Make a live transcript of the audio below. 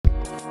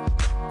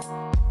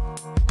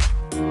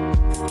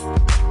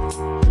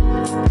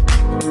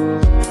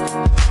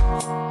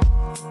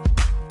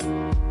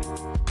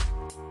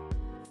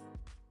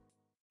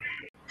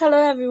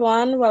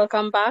everyone.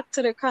 Welcome back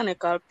to the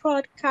Chronicle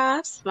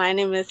podcast. My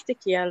name is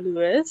Tikia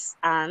Lewis,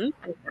 and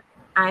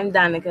I'm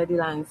Danica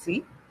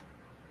Delancey.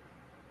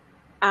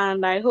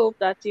 I hope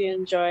that you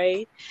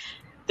enjoy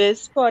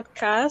this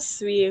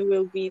podcast. We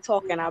will be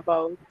talking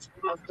about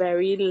a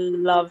very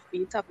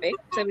lovely topic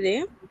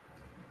today.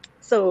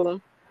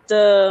 So,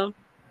 the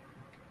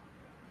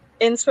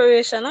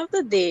inspiration of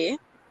the day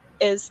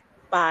is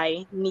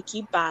by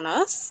Nikki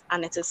Banas,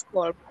 and it is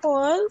called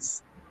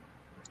Pause,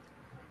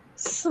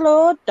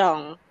 Slow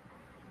Down.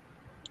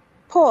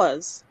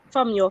 Pause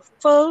from your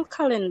full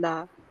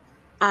calendar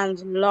and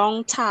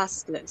long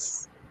task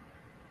list.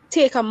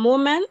 Take a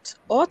moment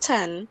or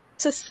 10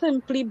 to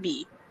simply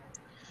be,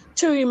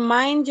 to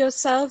remind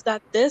yourself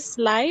that this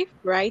life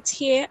right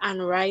here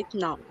and right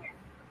now,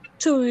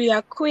 to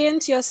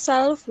reacquaint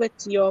yourself with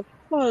your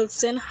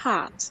pulsing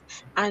heart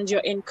and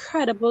your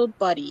incredible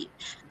body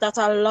that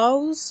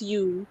allows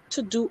you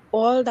to do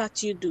all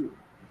that you do.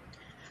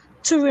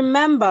 To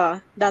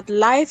remember that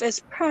life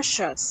is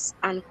precious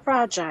and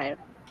fragile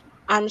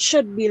and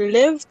should be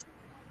lived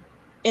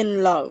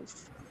in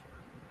love.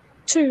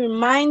 To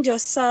remind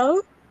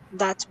yourself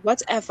that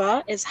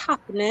whatever is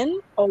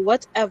happening or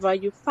whatever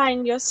you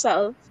find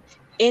yourself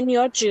in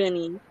your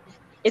journey,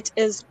 it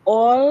is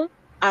all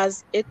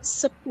as it's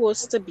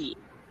supposed to be.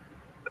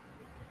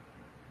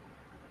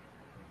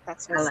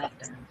 That's I my like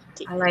that.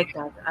 take.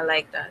 I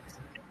like that.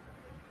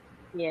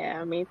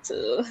 Yeah, me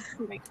too.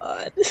 Oh my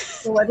God.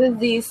 So what is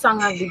the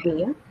song of the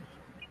day?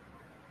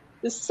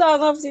 The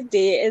song of the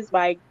day is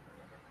by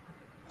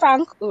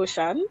Frank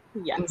Ocean.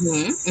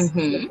 Yes.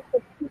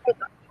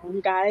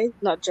 Guys,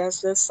 not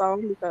just this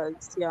song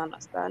because you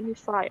understand the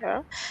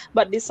fire,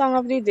 but the song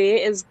of the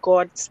day is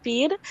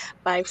Godspeed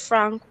by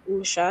Frank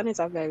Ocean. It's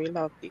a very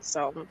lovely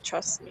song,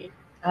 trust me.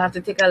 I'll have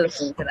to take a look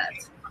into that.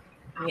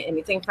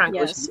 Anything Frank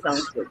Yes, Ocean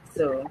sounds good.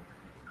 So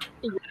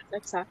yes,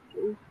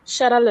 exactly.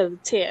 Shed a little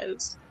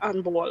tears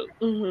and ball.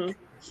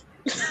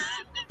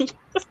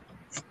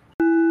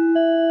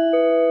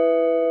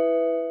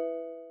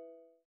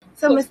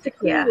 So Mr.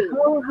 Kia,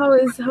 how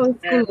is school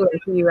going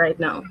for you right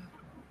now?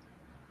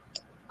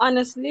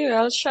 Honestly,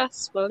 real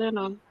stressful,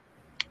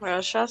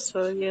 real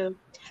stressful, yeah.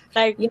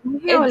 Like, it's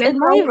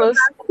not even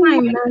school.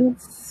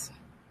 assignments.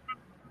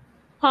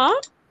 Huh?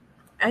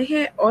 I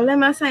hear all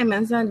them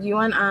assignments that you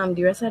and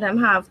the rest of them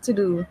have to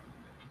do.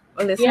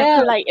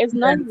 Yeah, like it's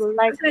not even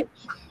like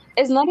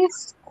it's not a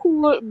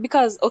school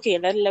because okay,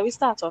 let me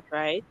start off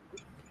right.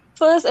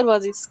 First, it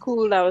was the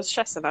school that was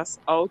stressing us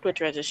out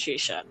with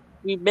registration.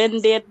 We've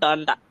been there,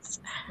 done that,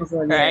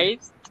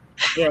 right?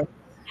 Yeah.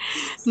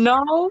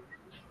 Now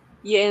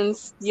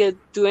you're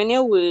doing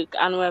your work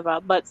and whatever,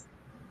 but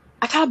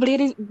I can't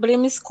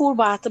blame the school,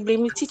 but I have to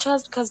blame the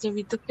teachers because they're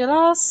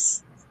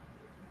ridiculous.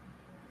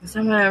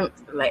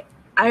 Like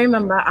I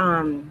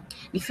remember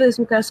the first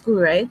week of school,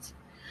 right?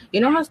 You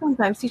know how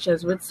sometimes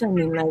teachers would send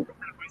in like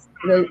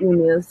little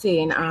emails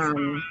saying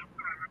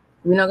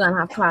we're not gonna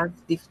have class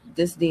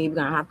this day, we're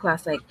gonna have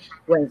class like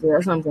Wednesday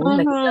or something,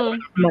 like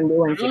Monday,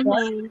 Wednesday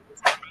class.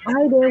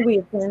 I there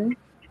waiting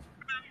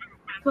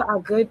for a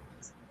good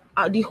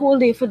the whole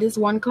day for this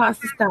one class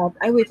to start.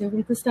 I waiting for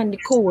him to send the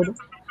code.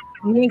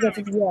 I didn't get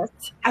it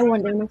yet. I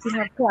wondering if we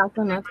have class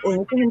or not,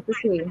 only for him to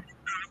say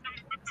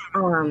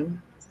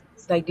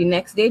like the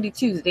next day, the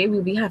Tuesday,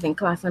 we'll be having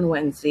class on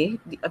Wednesday.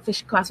 The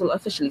official class will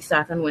officially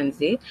start on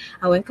Wednesday.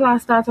 And when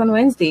class starts on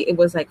Wednesday, it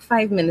was like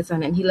 5 minutes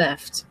and then he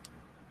left.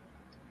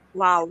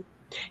 Wow.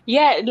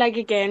 Yeah, like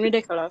it's getting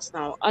ridiculous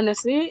now.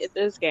 Honestly, it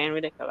is getting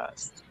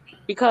ridiculous.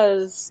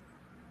 Because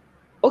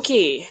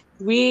okay,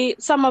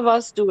 some of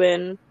us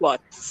doing what,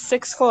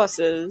 6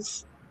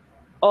 courses,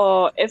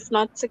 or if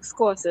not 6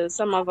 courses,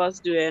 some of us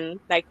doing,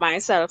 like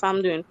myself,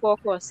 I'm doing 4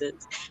 courses.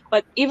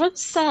 But even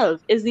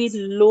self is the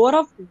load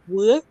of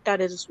work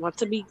that is want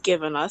to be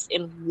given us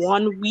in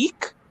 1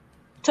 week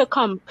to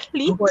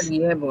complete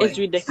is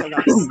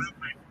ridiculous.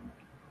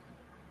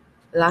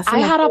 Last I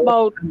had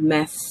about a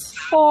mess.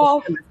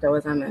 4. That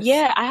was a mess.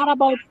 Yeah, I had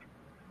about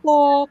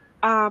 4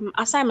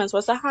 assignments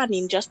was a hand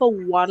in just for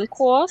 1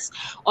 course.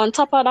 On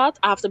top of that,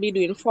 I have to be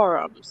doing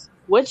forums,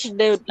 which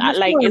they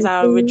like is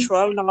a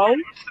ritual now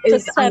to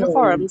send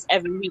forums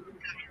every week.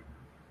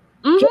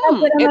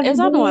 It is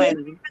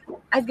annoying.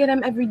 I get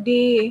them every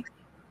day.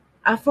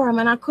 A forum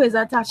and a quiz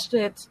attached to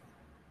it.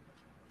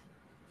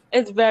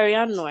 It's very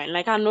annoying.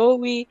 Like I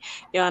know you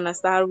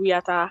understand we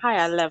at a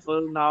higher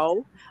level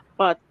now,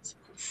 but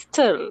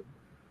still,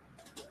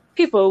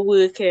 people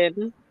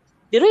working,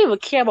 they don't even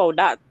care about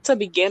that to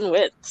begin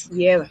with.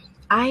 Yeah.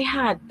 I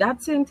had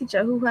that same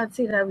teacher who had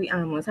said that we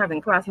was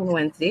having class on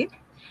Wednesday.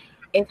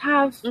 It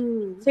have so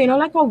you know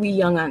like how we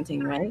young and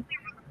thing, right?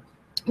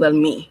 Well,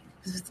 me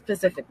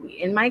specifically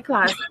in my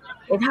class,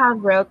 it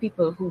have real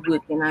people who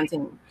work in and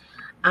thing,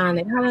 and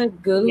it had a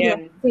girl who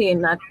was saying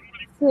that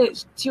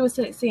she was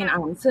saying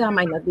so I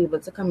might not be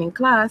able to come in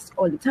class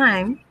all the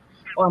time,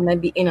 or I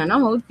might be in and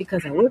out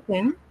because I'm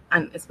working,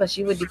 and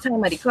especially with the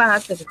time of the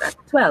class because it's at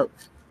 12.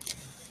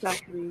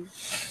 Exactly.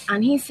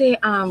 And he say,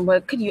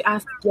 well, could you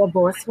ask your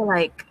boss for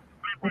like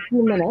a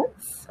few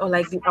minutes or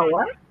like the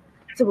hour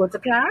to go to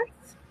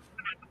class,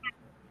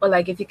 or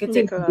like if you could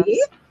take the day,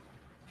 Ridiculous.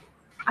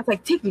 I was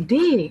like, take the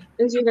day.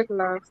 It's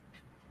ridiculous.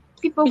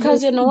 People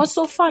Because go you know what's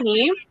so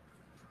funny?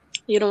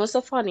 You know what's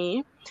so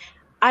funny?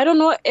 I don't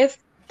know if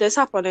this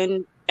happened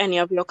in any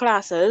of your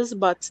classes,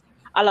 but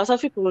a lot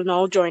of people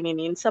now joining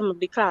in some of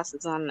the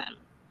classes on them,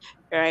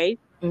 right?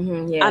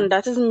 yeah. And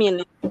that is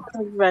mainly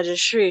because of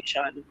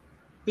registration.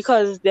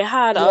 Because they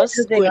had Yeah, us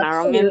because they're going not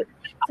around fully, in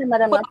some of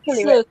them not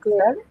fully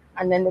circle. registered,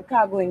 and then the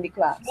car go in the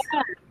class.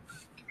 Yeah.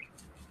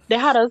 They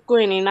had us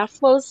going in a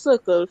full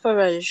circle for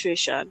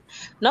registration.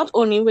 Not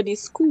only with the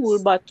school,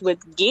 but with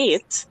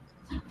Gate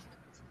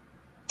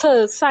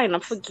to sign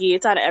up for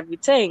Gate and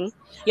everything.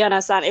 You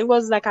understand? It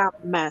was like a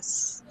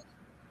mess.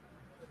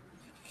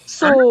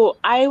 Huh? So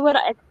I would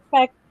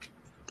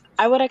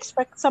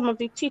expect some of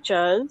the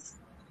teachers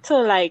to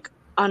like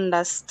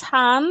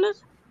understand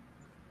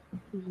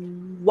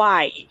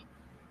why.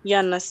 You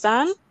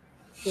understand?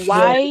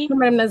 Yeah, Why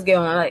some of them just get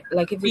on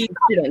like if it's we the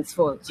students'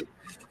 fault.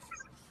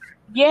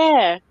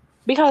 yeah.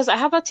 Because I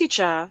have a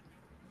teacher,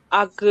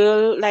 a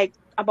girl like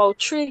about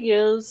 3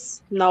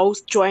 years now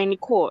join the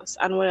course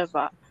and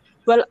whatever.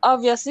 Well,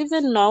 obviously, if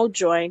they now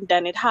join,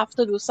 then it have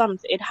to do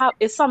something.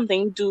 It's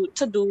something to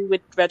do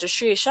with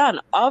registration,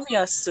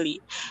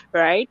 obviously,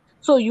 right?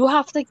 So you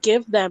have to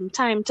give them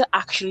time to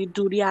actually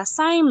do the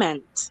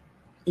assignment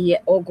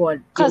Yeah, oh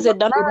God. You because know they what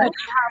don't they already do?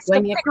 have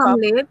to When you pick come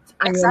up late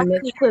and you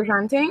miss exactly. quiz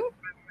and thing,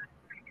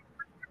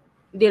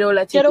 they don't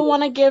let you They do don't it.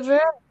 want to give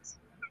it,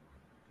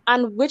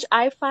 and which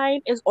I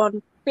find is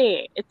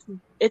unfair.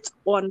 It's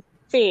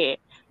unfair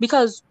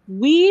because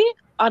we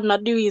are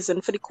not the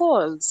reason for the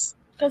cause.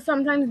 Because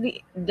sometimes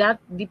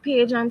the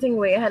page and thing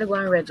where you had to go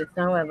and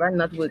register, however,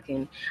 not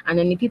working. And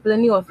then the people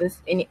in the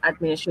office, in the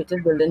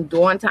administrative building,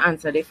 don't want to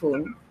answer their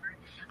phone.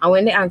 And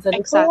when they answer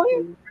the phone,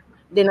 Exactly.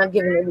 they're not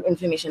giving you the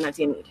information that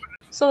you need.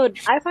 So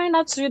I find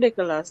that's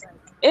ridiculous.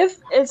 If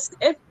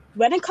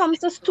when it comes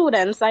to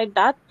students like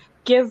that,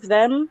 give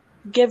them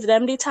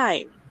the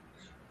time.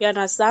 You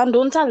understand?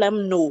 Don't tell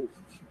them no.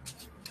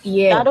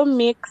 Yeah. That don't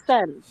make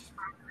sense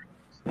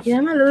Give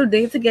them a little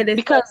day to get their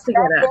because stuff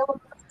then they together. will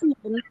be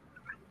seeing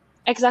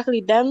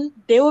exactly then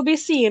they will be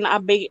seeing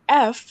a big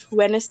F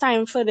when it's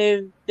time for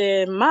the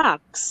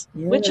marks,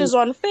 You which know, is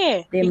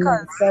unfair they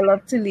because must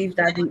love to leave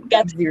they that, didn't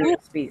that get zero it.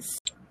 space.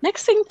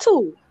 Next thing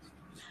too,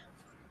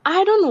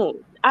 I don't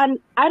know, and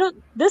I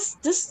don't. This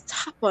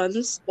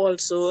happens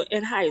also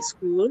in high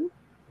school.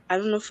 I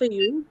don't know for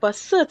you, but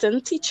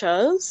certain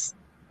teachers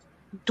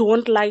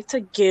don't like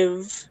to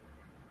give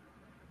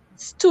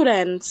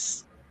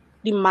students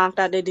the mark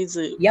that they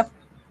deserve, Yep.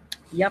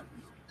 Yep.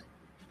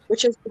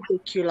 which is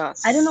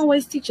I don't know ridiculous. why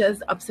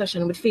teachers'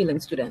 obsession with failing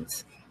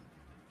students.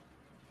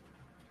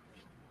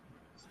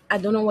 I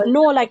don't know what is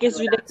No, the like obsession it's with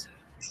ridiculous that.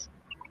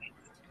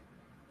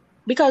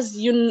 because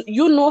you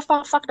know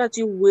for a fact that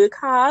you work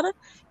hard,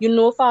 you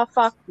know for a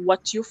fact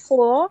what you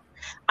for,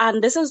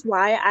 and this is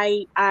why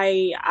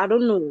I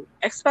don't know,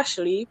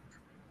 especially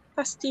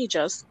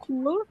prestigious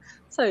school.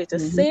 Sorry to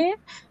Mm-hmm. say,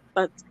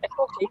 but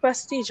especially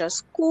prestigious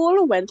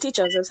school when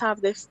teachers just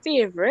have their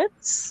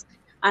favorites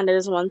and they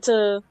just want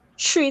to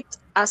treat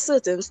a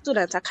certain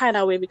student a kind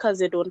of way because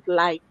they don't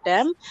like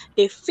them,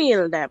 they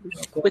fail them,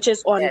 Okay. which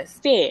is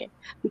Yes. unfair.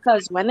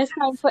 Because when it's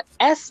time for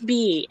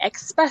SBA,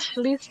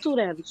 especially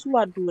students who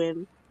are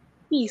doing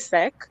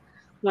PSEC,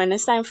 when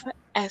it's time for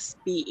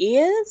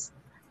SBAs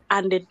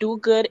and they do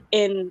good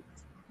in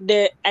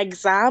the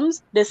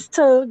exams, they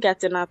still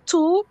getting a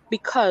 2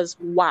 because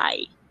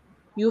why?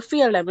 You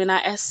fail them in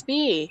a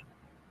SBA.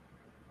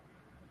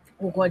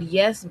 Oh God,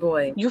 yes,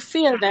 boy. You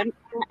fail them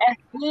in a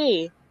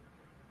SBA.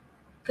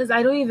 Because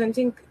I don't even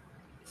think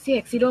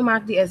CXC don't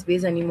mark the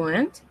SBs anymore,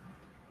 and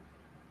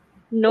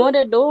No,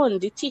 they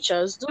don't. The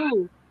teachers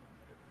do.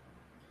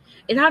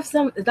 it have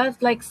some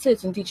that's like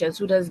certain teachers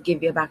who does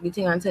give you back the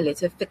thing and tell you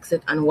to fix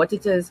it and what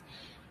it is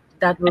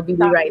that will be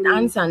the right Exactly.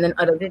 answer, and then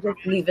others they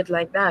just leave it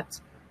like that.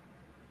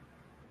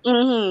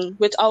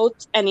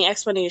 Without any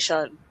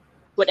explanation.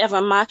 Whatever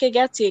mark you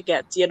get, you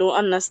get. You don't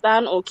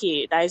understand?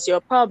 Okay, that is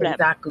your problem.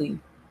 Exactly.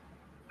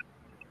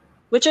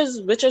 Which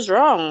is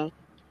wrong.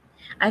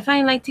 I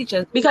find like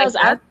teachers like Because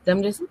I that,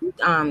 them just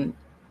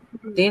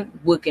they're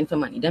working for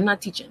money. They're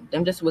not teaching.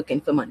 Them just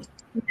working for money.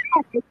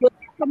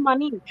 for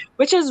money,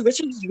 which is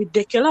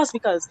ridiculous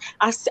because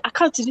I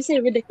continue to say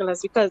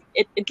ridiculous because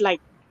it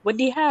like what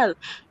the hell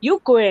you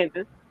going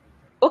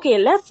okay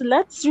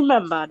let's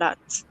remember that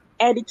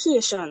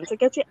education to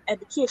get your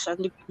education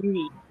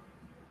degree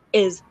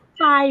is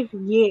 5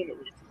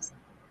 years,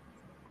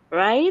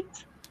 right?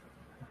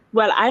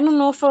 Well, I don't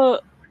know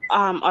for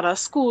other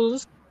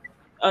schools,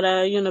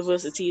 other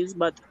universities,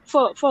 but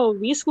for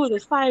we schools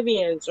it's 5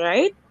 years,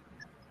 right?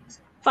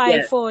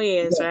 Yeah. 4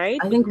 years, Yes.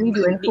 right? I With think we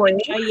do in the 4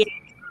 years. extra year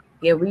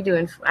Yeah, we do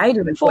in I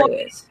do in 4 4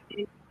 years.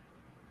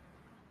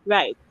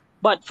 right?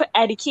 But for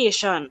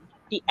education,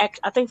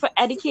 I think for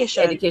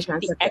education,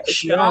 Education the sector is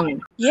extra,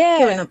 long.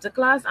 Queuing yeah, up to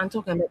class and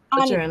talking about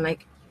and lecturing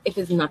like it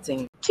is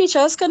nothing.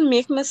 teachers can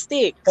make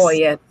Oh mistakes,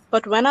 yes.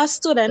 but when a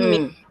student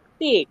makes Mm. a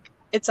mistake,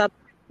 it's a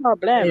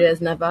It problem.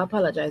 has never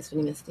apologized for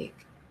the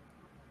mistake.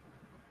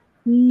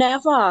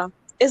 Never.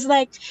 It's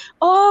like,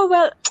 oh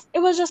well, it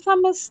was just a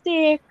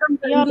mistake.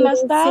 You Sometimes they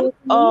don't understand? say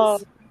Oh,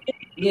 things.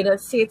 They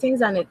just say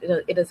things, and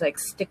it is like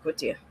stick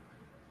with you.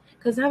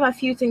 Because I have a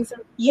few things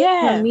that they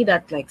tell yeah. me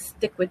that like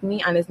stick with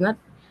me, and it's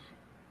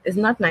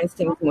not nice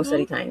things most of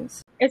the Mhm.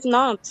 times. It's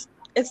not.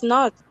 It's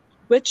not.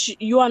 Which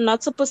you are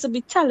not supposed to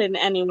be telling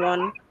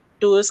anyone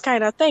those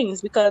kind of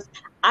things because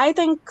I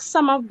think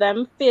some of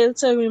them fail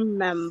to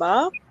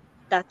remember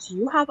that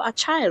you have a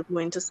child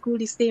going to school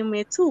the same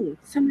way too.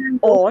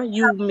 Sometimes those Or people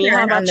you have may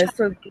have parents a and they're child.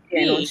 still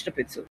getting on Hey,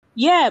 stupid too.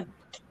 yeah,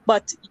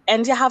 but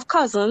and you have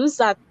cousins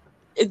that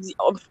is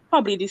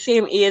probably the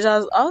same age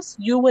as us.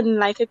 You wouldn't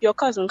like if your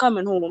cousin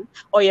coming home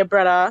or your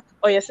brother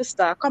or your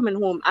sister coming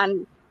home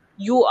and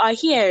you are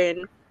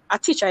hearing a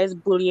teacher is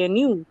bullying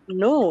you.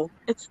 No,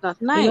 it's not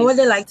You know what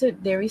they nice. like to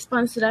their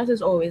response to that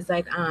is always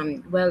like,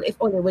 well, if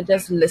only would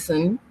just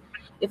listen,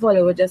 if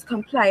only would just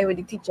comply with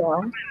the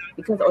teacher,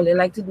 because all they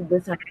like to do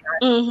this and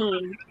that.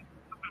 Mm-hmm.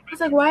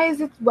 It's like why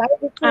is it so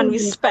And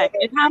respect.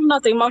 It important? have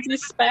nothing but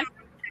respect.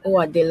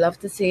 Or they love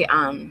to say,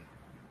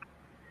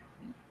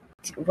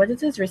 what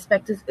it is,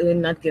 respect is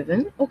earned, not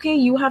given. Okay,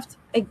 you have to,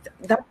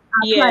 that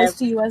Yeah, applies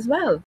to you as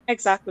well.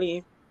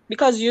 exactly.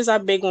 Because you're a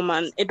big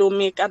woman, it don't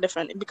make a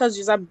difference. Because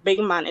you're a big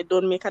man, it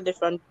don't make a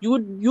difference.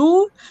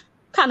 You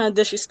cannot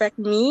disrespect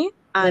me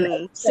Then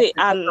and say expect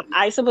it to and come.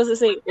 I supposed to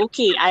say,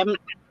 okay,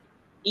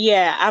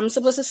 I'm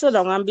supposed to sit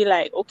down and be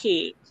like,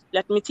 okay,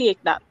 let me take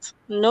that.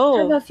 I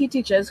have No, a few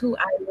teachers who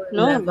I will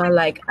no. never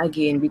like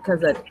again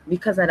because of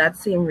that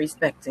same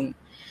respecting.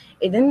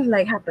 It didn't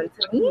like happen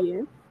to me,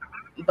 Yeah.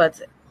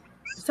 but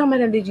some of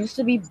them they used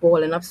to be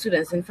balling up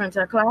students in front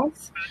of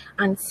class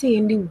and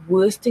saying the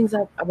worst things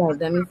about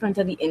them in front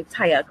of the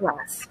entire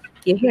class.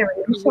 You're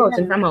hearing them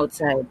shouting Yeah. from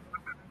outside,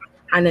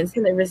 and then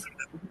still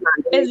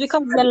It's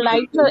because they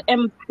like to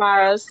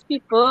embarrass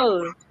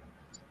people.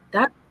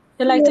 that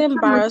They like to so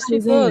embarrass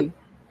people. traumatizing.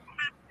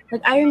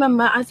 Like I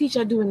remember a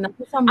teacher doing that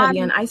to somebody,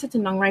 and And I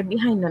sitting down right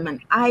behind them,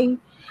 and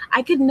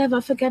I could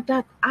never forget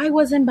that. I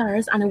was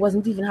embarrassed, and it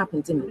wasn't even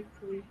happening to me.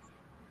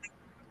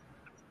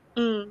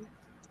 mm,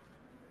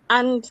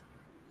 and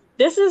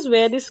this is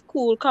where the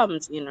school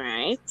comes in,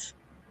 right?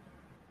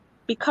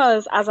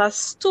 Because as a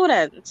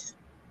student,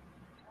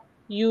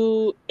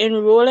 you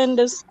enroll in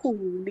the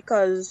school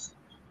because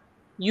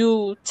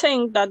you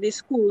think that the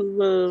school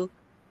will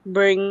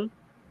bring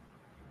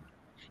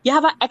you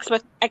have an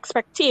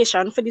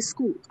expectation for the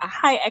school, a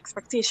high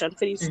expectation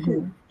for the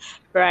school, Hmm.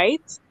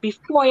 right?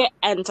 Before you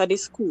enter the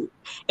school.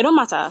 It don't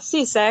matter,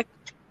 CSEC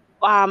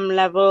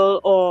level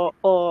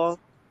or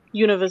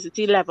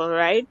university level,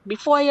 right?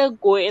 Before you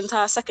go into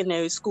a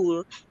secondary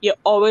school, you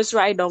always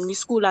write down the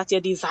school that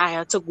you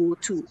desire to go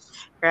to,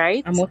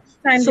 right? And most of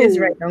the time, there's So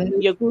right down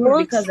the you school go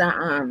because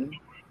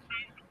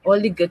all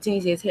the good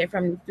things is here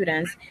from the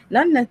students.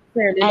 Not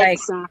necessarily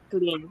like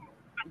exactly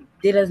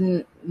they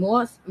doesn't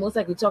most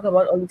likely talk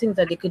about all the things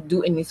that they could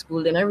do in the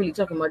school. They're not really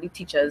talking about the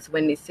teachers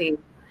when they say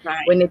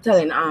when right, they're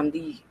telling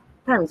the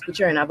parents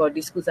children about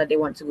the schools that they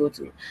want to go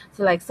to.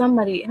 So like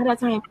somebody at a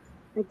time,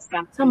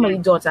 exactly.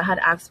 somebody's daughter had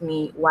asked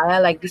me why I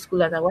like the school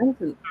that I went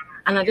to,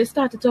 and I just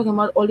started talking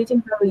about all the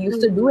things that we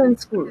used to do Mm, in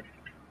school,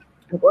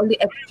 like all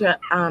the extra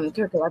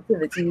curricular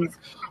activities,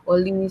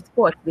 all the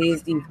sport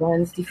days, the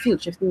events, the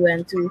field trips we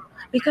went to,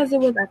 because it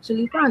was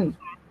actually fun.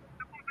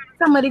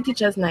 Some of the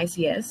teachers nice,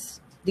 yes.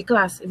 The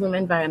classroom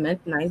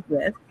environment nice,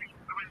 yes.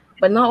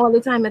 But not all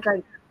the time it's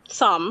like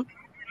some,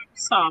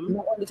 some,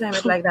 not all the time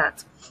it's like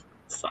that.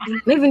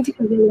 some. Not even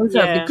teachers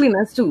themselves, the Yeah.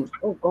 cleaners too.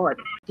 Oh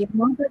God. The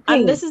amount of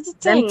And things this is the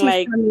them thing,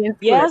 teach like, me in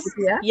school, yes,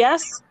 yeah.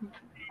 yes,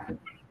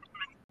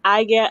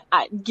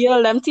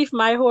 girl, them thief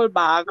my whole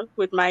bag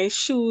with my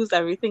shoes,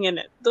 everything in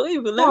it. Let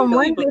me From don't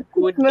when even they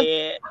teach go me,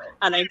 there.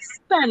 An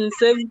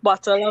expensive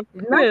bottle of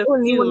not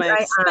only perfume, was an I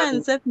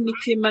expensive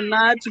Nicki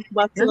Minaj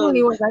not bottle.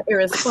 only was I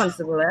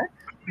irresponsible,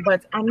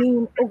 but I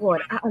mean, oh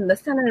God, I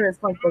understand I'm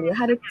irresponsible. You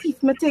had a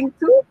teeth me thing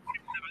too.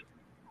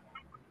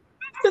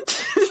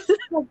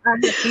 Like, I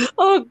had to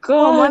Oh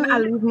come God, on, I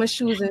leave my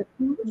shoes in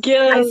school.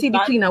 I girl, see the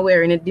that cleaner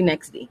wearing it the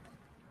next day.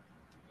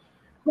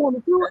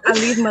 Home too, I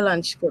leave my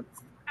lunch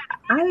kits.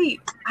 I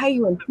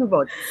went through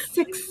about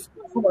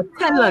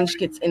 10 lunch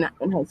kits in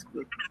high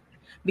school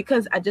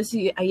because I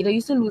either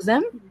used to lose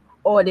them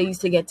or they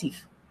used to get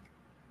teeth.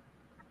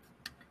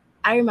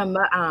 I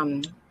remember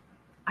I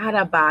had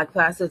a bag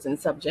for a certain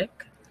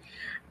subject.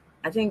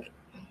 I think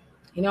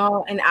in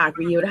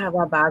agri you would have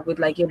a bag with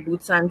like your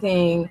boots and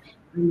thing.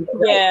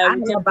 Like yeah, I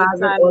with had your a bag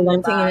boots with and all your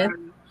them thing in bag.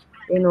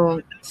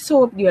 it,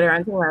 soap,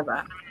 deodorant,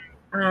 whatever.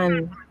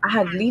 And I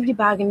had leave the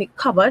bag in the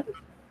cupboard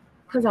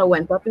because I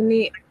went up in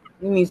the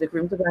music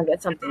room to go and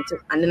get something to,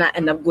 and then I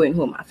end up going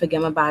home. I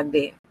forget my bag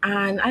there,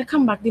 and I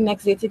come back the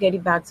next day to get the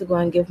bag to go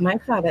and give my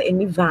father in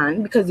the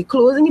van because the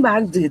clothes in the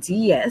bag dirty,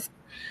 yes,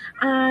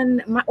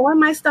 and all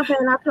my stuff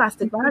in a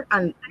plastic bag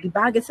and the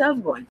bag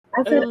itself gone.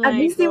 I said Oh at my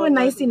least they were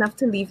God. nice enough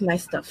to leave my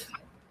stuff,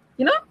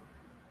 you know.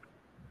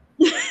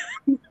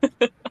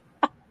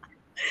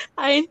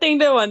 I didn't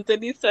think they wanted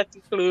these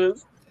sweaty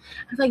clothes.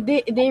 It's like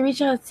they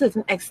reach a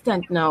certain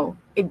extent now.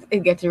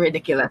 It gets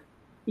ridiculous.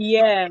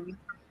 Yeah,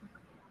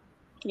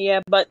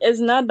 yeah, but it's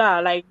not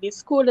that. Like the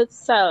school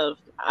itself,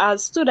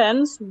 as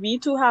students, we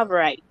too have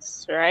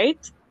rights, right?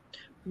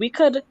 We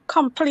could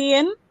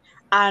complain,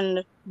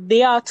 and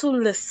they are to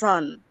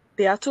listen.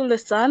 They are to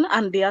listen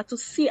and they are to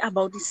see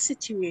about the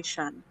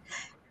situation.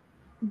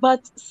 But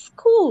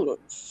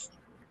schools,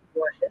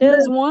 What? they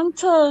just want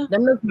to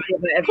Them just look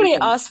over play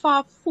everything. us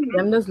for food.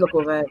 Them just look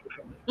over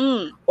everything.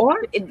 Mm. Or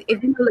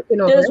if you're looking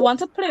They over just it, want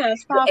to play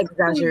us you're for food.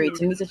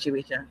 exaggerating the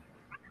situation.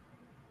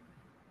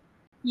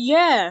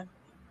 Yeah,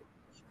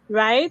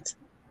 right?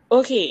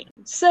 Okay,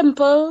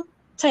 simple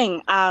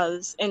thing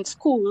as in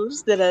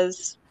schools that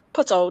has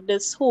put out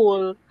this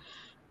whole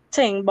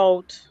thing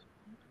about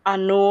a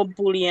no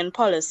bullying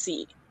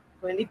policy.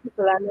 When the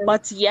people are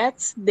But yet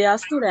there are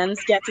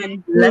students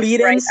getting left,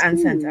 bullied in right, and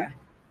school, center,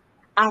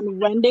 and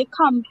when they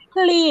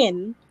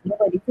complain,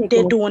 nobody they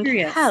taking it don't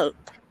serious. help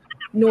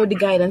No, the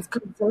guidance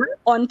counselor does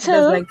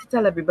until like to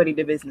tell everybody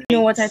the business. You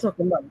know what I'm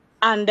talking about?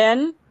 and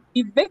then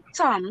the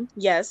victim,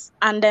 yes,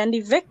 and then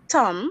the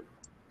victim,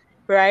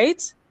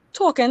 right,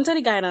 talking to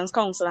the guidance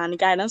counselor, and the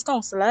guidance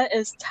counselor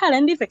is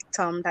telling the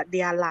victim that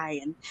they are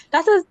lying.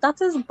 That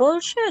is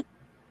bullshit.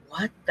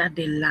 What? That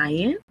they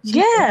lying?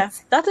 Yeah,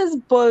 Jesus. that is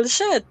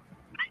bullshit.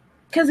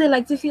 Because they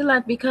like to feel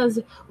that because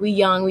we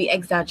young, we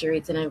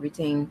exaggerate and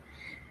everything.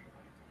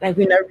 Like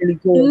we're not really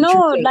going through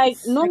No, like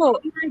things. Like, no, oh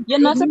my goodness. you're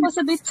not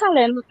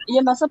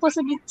supposed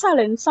to be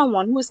telling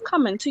someone who is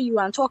coming to you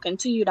and talking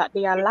to you that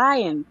they are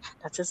lying.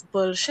 That is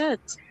bullshit.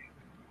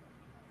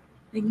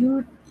 Like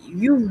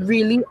you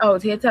really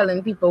out here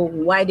telling people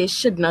why they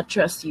should not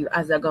trust you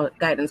as a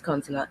guidance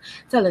counselor,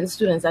 telling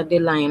students that they're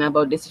lying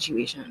about the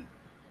situation.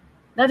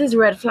 That is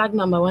red flag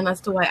number one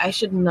as to why I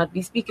should not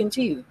be speaking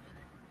to you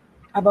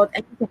about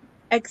anything.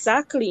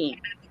 Exactly.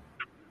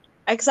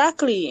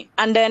 Exactly.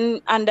 And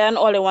then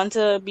all they want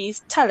to be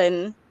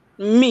telling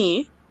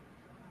me,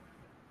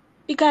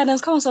 the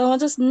guidance counselor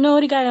wants to no,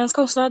 the guidance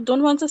counselor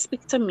don't want to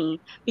speak to me.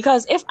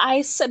 Because if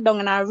I sit down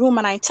in a room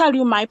and I tell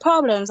you my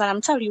problems and I'm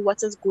telling you what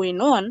is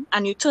going on,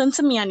 and you turn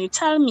to me and you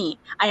tell me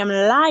I am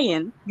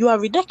lying, you are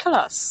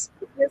ridiculous.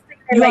 The first thing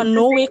I You are like to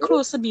no way say,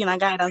 close to being a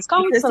guidance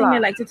the first thing I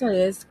counselor. like to tell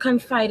you is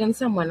confide in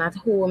someone at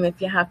home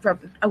if you have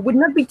problems. I would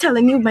not be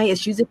telling you my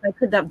issues if I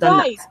could have done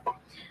Right. that.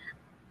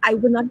 I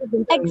would not have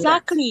been telling you that.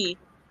 Exactly.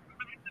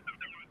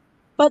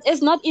 But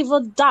it's not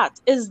even that.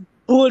 It's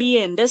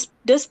bullying. This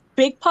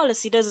big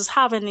policy this is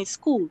having in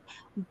school.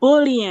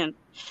 Bullying.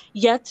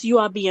 Yet you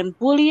are being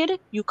bullied.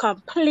 You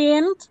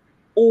complained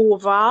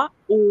over,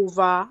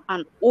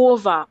 and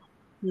over.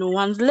 No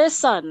one's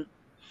listened.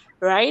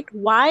 Right?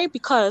 Why?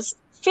 Because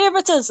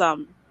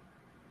favoritism.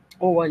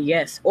 Oh well,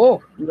 yes.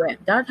 Oh yeah,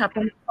 that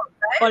happened.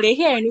 All you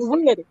hear any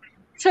word. We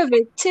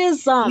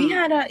Favoritism.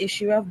 had an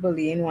issue of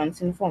bullying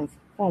once in form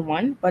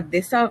one, but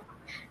the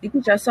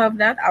teacher solved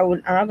that.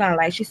 I'm not gonna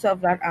lie, she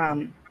solved that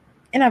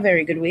in a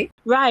very good way.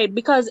 Right,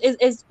 because it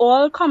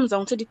all comes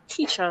down to the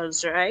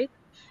teachers, right?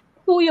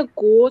 Who you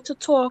go to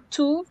talk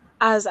to,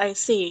 as I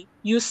say,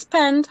 you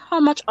spend how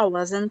much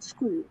hours in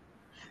school,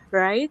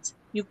 right?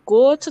 You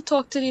go to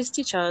talk to these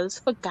teachers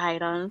for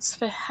guidance,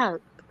 for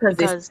help, Because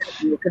they because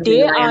said you could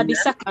they rely are on the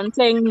them. second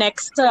thing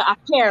next to a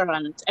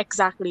parent.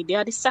 Exactly. They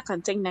are the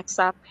second thing next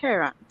to a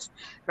parent,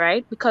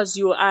 right? Because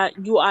you are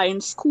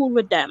in school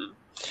with them,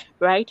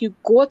 right? You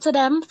go to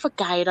them for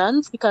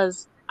guidance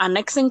because and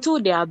next thing too,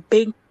 they are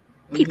big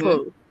Mm-hmm.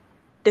 people.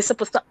 They're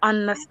supposed to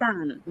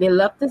understand. They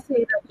love to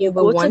say that they You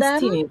were go to once them.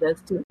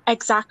 teenagers too.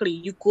 Exactly.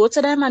 You go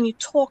to them and you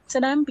talk to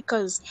them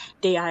because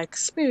they are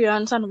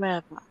experienced and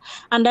whatever.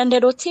 And then they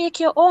don't take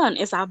you on.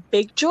 It's a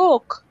big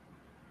joke.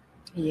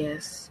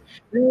 Yes.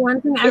 The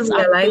one thing I It's a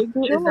realized big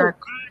too is that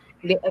joke.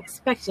 they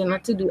expect you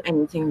not to do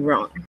anything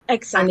wrong.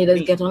 And they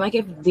just Exactly. get on like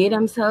if they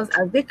themselves,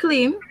 as they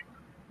claim,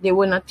 they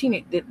were not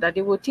that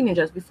they were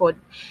teenagers before,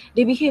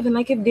 they behaving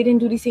like if they didn't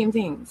do the same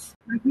things.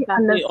 Like we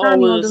Exactly.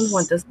 understand you all don't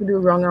want Always. us to do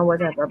wrong or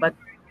whatever, but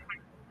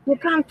you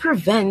can't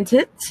prevent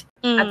it.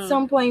 At Mm.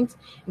 some point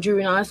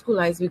during our school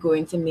lives, we're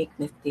going to make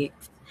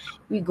mistakes.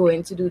 We're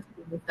going to do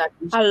things that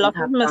we A lot shouldn't of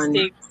have done.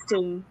 mistakes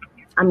too.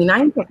 I mean,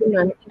 I'm talking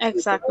on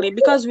Exactly.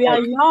 Because we are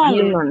like real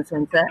young.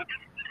 nonsense.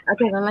 I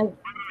think I'm like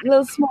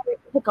little small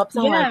hiccups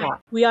and Yeah. whatever.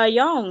 We are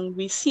young.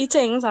 We see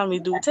things and we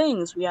do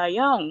things. We are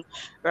young.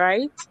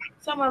 Right?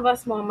 Some of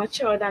us more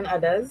mature than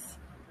others.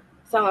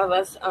 Some of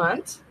us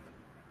aren't.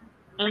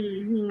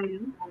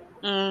 Mm-hmm.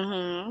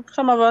 Mm-hmm.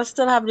 Some of us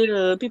still have the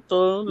little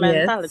people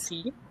Yes.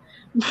 mentality.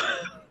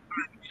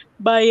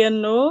 But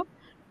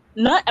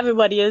not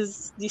everybody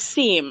is the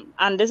same,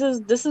 and this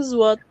is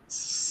what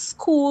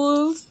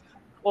schools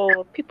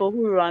or people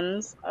who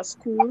runs a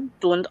school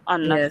don't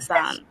Yes.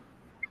 understand.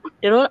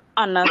 They don't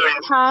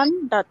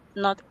understand that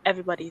not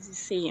everybody is the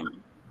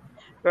same,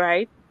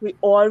 right? We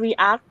all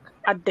react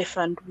a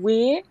different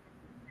way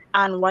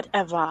and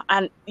whatever,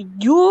 and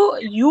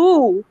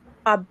you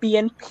are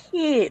being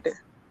paid.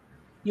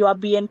 You are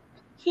being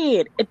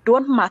paid. It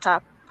don't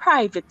matter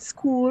private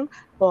school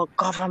or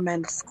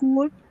government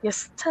school, you're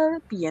still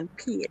being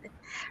paid,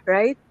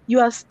 right? You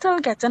are still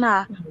getting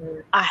a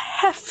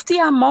hefty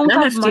amount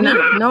Not of hefty, money.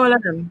 no, all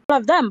of them. All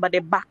of them, but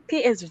the back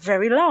pay is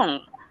very long.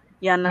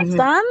 You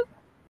Mm-hmm. understand?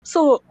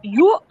 So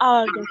you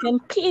are getting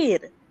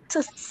paid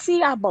to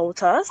see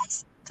about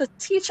us, to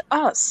teach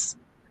us,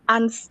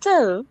 and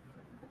still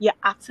you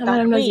act Some of that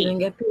them doesn't way. even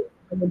get paid.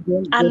 And they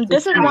don't go And to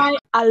this is school. why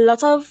a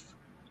lot of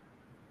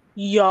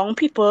young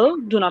people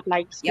do not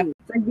like school. Yep.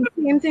 It's like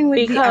the same thing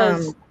with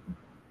Because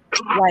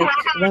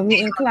like when we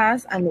in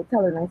class and they're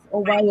telling us, oh,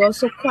 why you're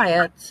so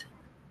quiet?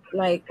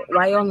 Like,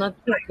 why you're not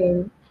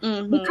talking?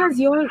 mhm, Because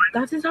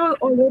that is how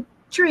all they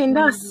trained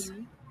us.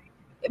 mhm,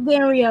 If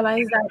they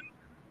realize that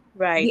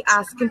right. they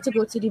ask him to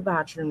go to the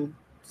bathroom,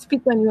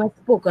 speak when you are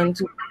spoken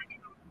to,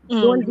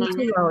 don't be Mhm,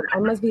 too loud. I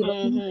must be able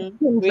to mhm.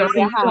 pinch Raise up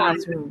in your the hand.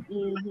 classroom.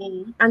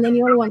 Mhm, And then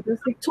you all want us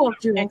to talk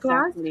during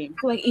class. exactly.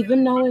 So like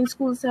even now in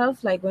school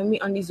self, like when we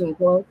on the Zoom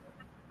call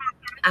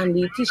and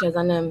the teachers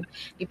and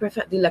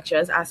the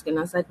lecturers asking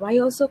us like, why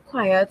you're so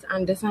quiet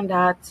and this and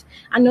that,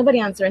 and nobody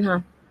answering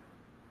her.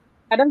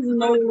 I don't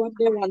know what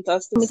they want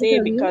us to Want me to say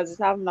tell you? because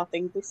it have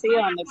nothing to say,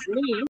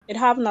 honestly. It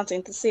have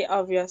nothing to say,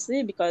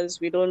 obviously, because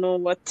we don't know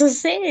what to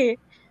say.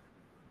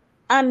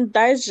 And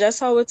that is just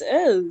how it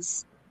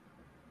is.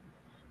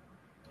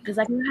 Because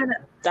like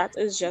That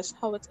is just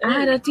how it I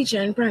had is. a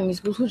teacher in primary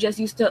school who just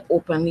used to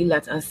openly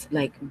let us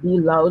like be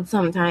loud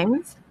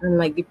sometimes, and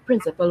like the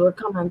principal would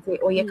come and say,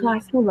 "Oh, your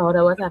class too loud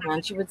or whatever,"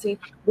 and she would say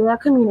they are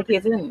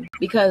communicating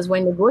because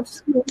when they go to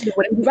school, they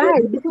wouldn't be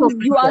Right, able to because talk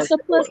to you are each other.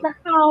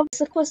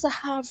 supposed to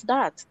have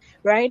that,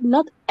 right?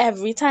 Not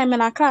every time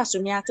in a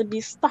classroom you have to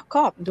be stuck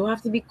up. Don't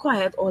have to be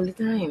quiet all the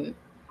time.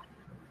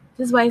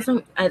 This is why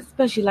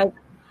especially like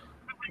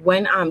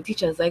when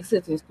teachers like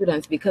certain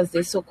students because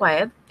they're so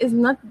quiet, it's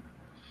not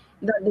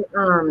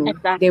that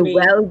they're Exactly.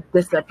 well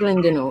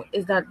disciplined,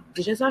 is that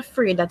they're just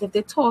afraid that if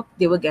they talk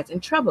they will get in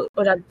trouble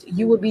or that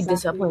you will be Exactly.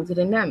 disappointed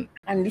in them.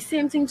 And the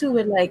same thing too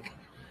with like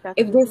That's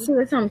if they it.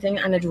 say something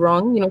and it's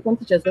wrong, some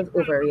teachers just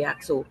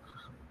overreact. So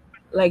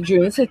like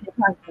during certain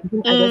class,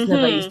 I just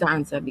never used to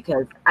answer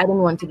because I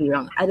didn't want to be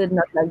wrong. I did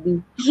not like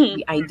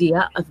the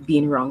idea of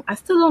being wrong. I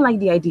still don't like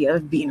the idea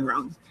of being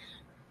wrong.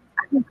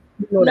 I think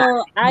you know that.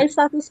 No, I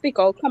start to speak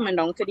out coming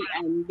down to the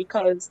end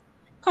because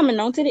coming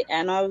down to the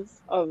end of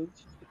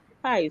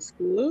high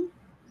school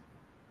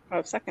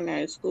or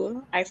secondary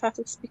school, I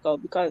started to speak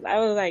out because I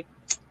was like,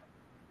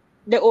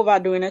 they're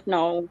overdoing it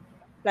now.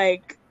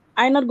 Like,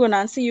 I'm not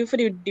gonna see you for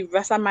the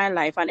rest of my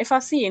life. And if I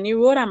see you in the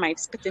road, I might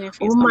spit in your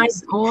Oh face, my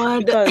honestly.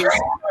 god. Because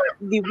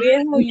the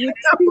way how you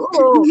treated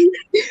Oh, me,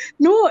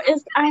 no,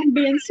 I'm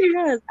being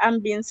serious.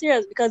 I'm being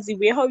serious because the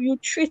way how you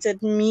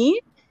treated me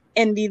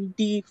in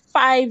the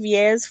 5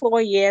 years,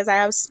 4 years I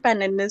have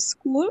spent in this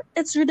school,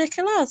 it's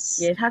ridiculous.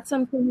 yeah, it had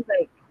something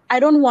like I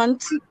don't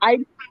want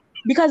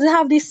because they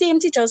have the same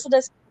teachers, so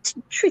they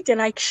treat you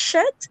like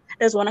shit.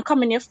 They just want to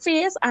come in your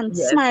face and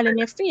yes. smile in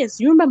your face.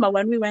 You remember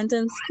when we went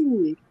in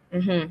school?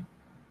 Mm-hmm.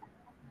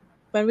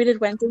 When we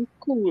went in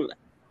school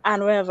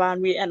and wherever,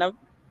 and we end up,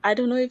 I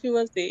don't know if it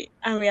was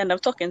and we end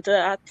up talking to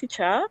our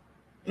teacher.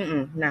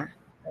 Nah.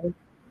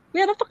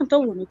 We ended up talking to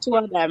one or two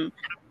of them.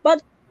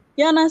 But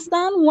you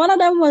understand? One of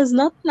them was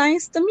not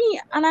nice to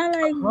me. And I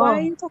like, why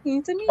are you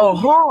talking to me? Oh,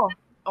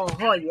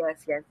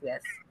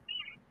 yes.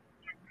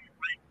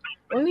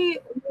 Only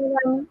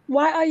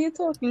Why are you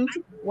talking to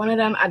me? one of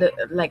them had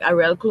a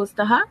real close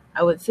to her,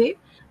 I would say,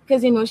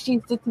 because she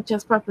used to teach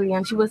us properly,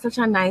 and she was such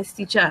a nice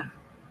teacher.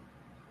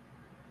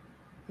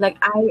 Like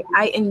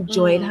I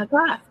enjoyed her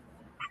class.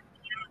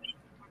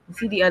 You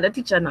see the other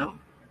teacher now.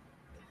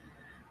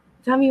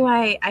 Tell me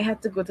why I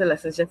had to go to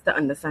lessons just to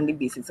understand the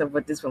basics of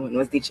what this woman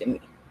was teaching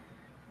me.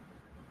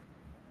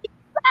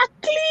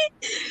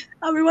 Exactly.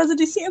 And we was in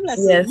the same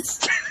lessons.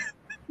 Yes.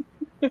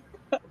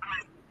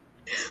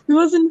 We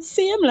was in the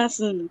same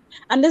lesson.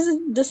 And this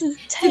is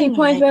To the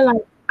point where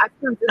like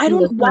I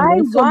don't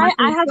why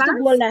I have to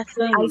go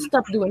lesson. I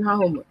stopped doing her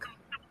homework.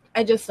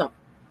 I just stopped.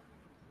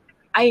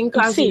 I in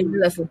class doing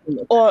lesson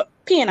or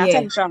paying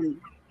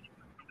attention.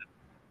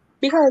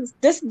 Because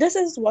this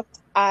is what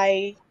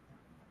I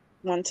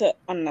want to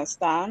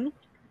understand.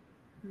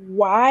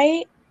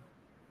 Why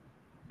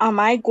am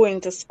I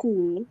going to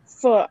school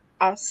for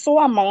a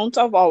amount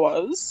of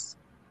hours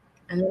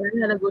and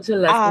then I had to go to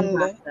lesson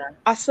and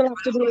I still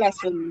have to do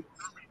lessons?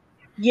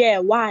 Yeah,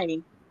 why?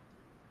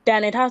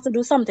 Then it has to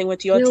do something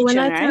with your teaching, when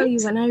I right? tell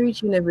you, when I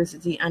reached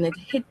university and it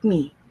hit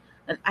me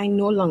that I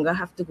no longer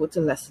have to go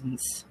to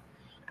lessons,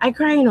 I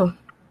cry,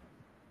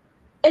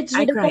 It's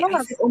ridiculous. I cry.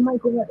 I say, oh my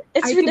God,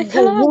 it's I ridiculous. Could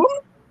go home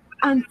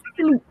and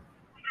sleep.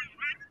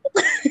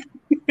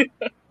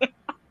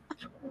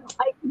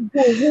 I could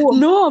go home.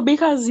 No,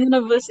 because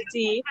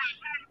university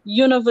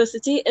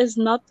is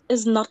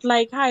not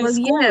like high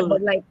school. Yeah,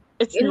 but like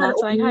it's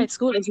not like high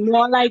school. It's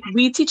more like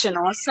we teaching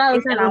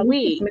ourselves in a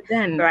way,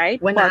 then,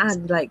 right? When I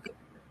had like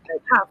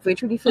halfway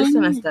through the first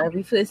semester,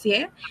 every first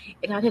year,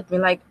 it had hit me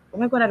like, oh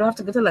my God, I don't have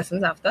to go to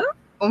lessons after.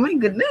 Oh my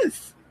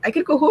goodness, I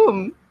could go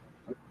home.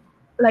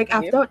 Like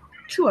after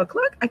 2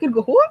 o'clock, I could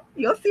go home.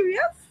 You're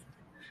serious?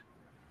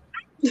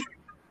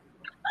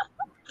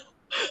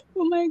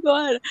 my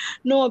God.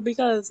 No,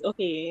 because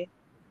okay.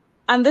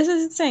 And this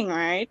is the thing,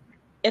 right?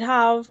 It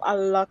have a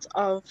lot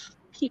of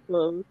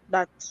people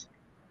that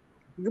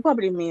you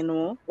probably may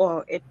know,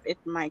 or it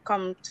might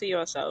come to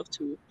yourself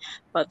too.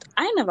 But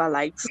I never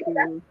liked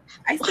school.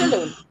 I still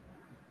don't.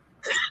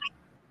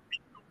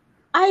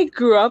 I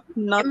grew up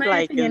not In my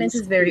opinion, liking it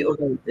is very school,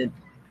 overrated.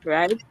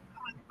 right?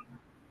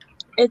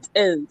 It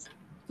is.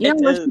 You It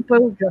know, most is.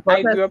 people drop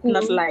I out of grew up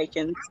not school,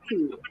 liking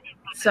school.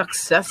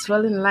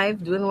 successful in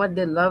life, doing what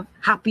they love,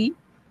 happy,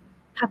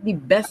 have the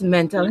best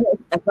mental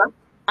health ever.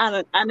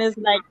 And it's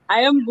like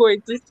I am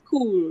going to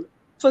school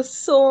for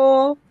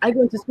so I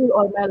go to school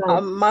all my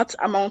a life. much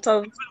amount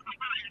of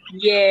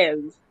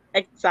years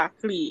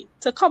exactly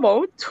to come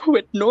out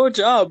with no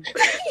job.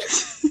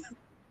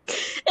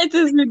 It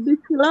is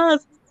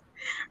ridiculous,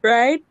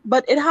 right?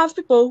 But it has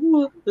people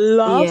who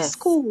love Yes.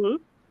 school,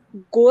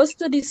 goes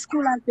to the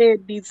school that they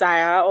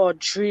desire or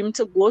dream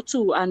to go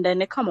to, and then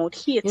they come out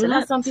You know, hating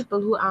there's it. some people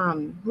who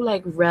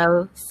like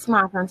real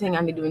smart and thing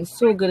and they're doing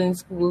so good in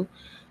school,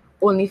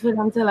 only for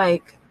them to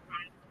like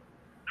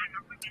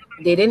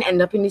they didn't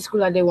end up in the school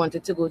that they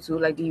wanted to go to,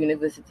 like the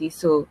university.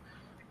 So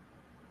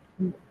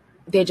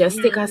they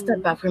just take a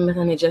step Mm, back from it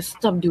and they just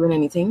stop doing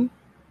anything.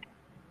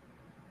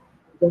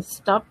 Just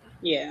stop.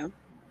 yeah,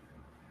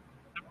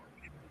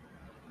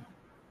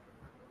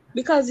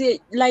 because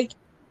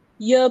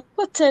you're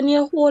putting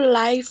your whole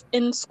life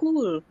in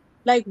school.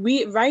 Like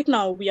we right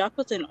now we are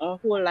putting our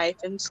whole life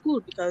in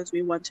school because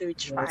we want to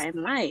reach far Yes.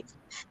 in life.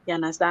 You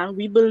understand?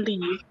 We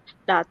believe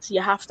that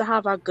you have to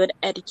have a good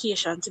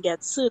education to get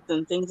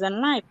certain things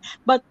in life.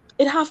 But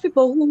it have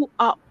people who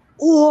are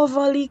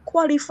overly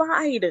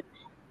qualified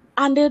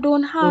and they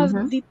don't have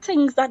Mm-hmm. the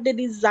things that they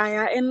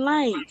desire in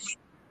life.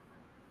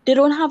 They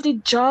don't have the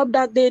job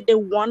that they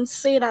once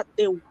say that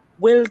they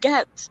will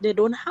get. They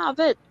don't have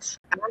it.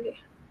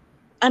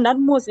 And that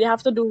mostly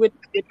have to do with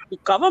the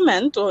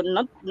government, or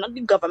not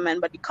the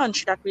government, but the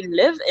country that we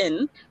live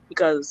in,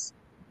 because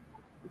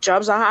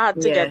jobs are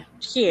hard to get Yeah.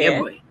 Yeah, here,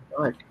 boy.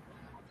 God.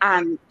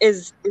 and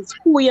is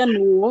who you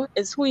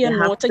You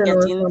know have to to get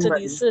know into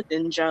these somebody.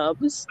 certain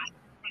jobs.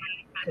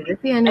 Because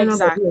if you ain't know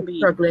nobody, you're Exactly.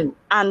 struggling.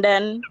 And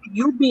then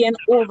you being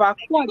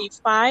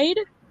overqualified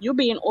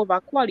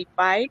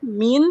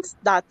means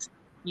that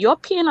your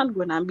pay not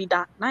gonna be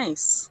that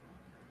nice,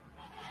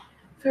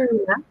 For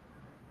real.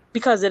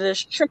 because it is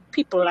strict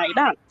people like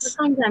that. But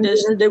sometimes they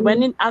just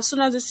do As soon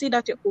as they see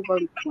that you're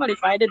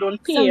overqualified, they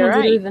don't pay you sometimes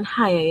they don't right. even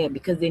hire you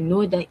because they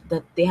know that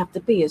they have to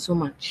pay you so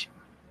much.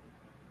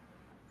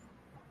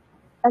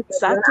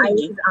 Like when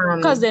Exactly.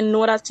 Because they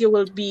know that you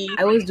will be,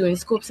 I was doing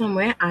scope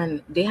somewhere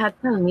and they had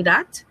told me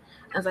that.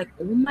 I was like,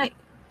 oh my,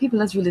 people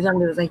that's really done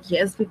this. I was like,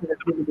 yes, people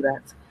that really do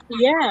that.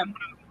 yeah.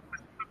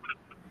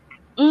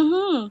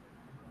 Mm-hmm.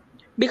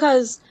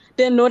 Because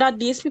they know that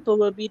these people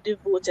will be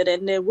devoted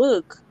in their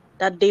work,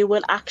 that they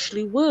will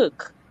actually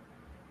work.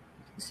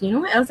 So you know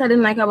what else I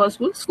didn't like about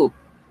school? Scope.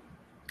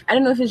 I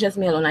don't know if it's just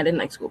me alone. I didn't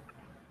like scope.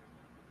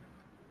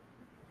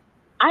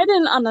 I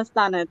didn't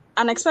understand it.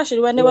 And especially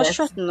when they were Yes.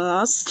 threatening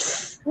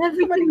us.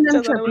 Some of the Everything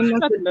them teachers that were threatening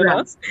us with threatening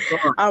grab. us.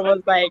 God. I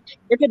was like,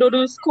 if you don't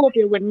do scope,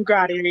 you wouldn't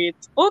graduate.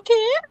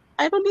 Okay,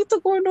 I don't need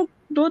to go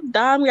no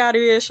damn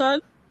graduation.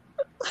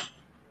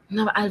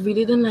 No, I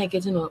really didn't like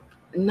it, you know.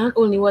 Not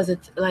only was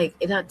it like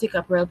it had take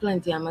up real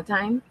plenty of my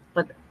time,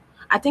 but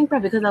I think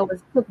probably because I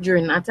was sick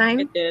during that time,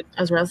 It did.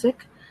 I was real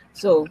sick.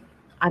 So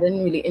I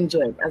didn't really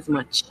enjoy it as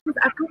much.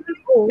 I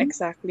couldn't go,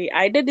 Exactly.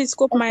 I did the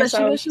scope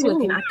especially myself when she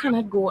working. too. I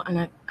cannot go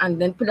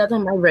and then put that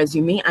on my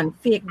resume and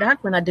fake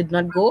that when I did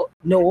not go.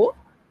 No.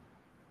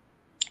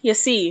 You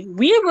see,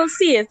 we will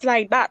see it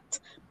like that,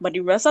 but the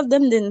rest of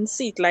them didn't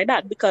see it like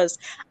that, because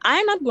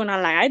I'm not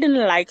gonna lie, I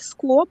didn't like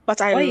school, but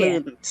I Oh yeah.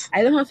 learned.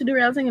 I don't have to do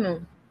real thing, you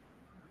know.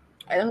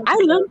 I don't have I to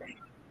do real learned thing.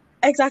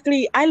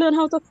 exactly. I learned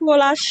how to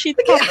fold our sheet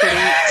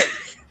properly.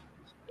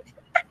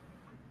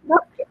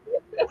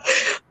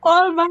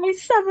 All my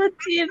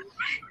 17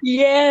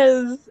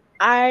 years,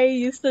 I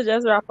used to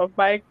just wrap up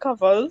my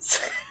covers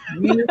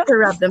You used to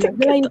wrap them. to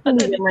Well, I get used to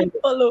leave them underneath the like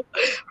this. pillow,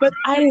 but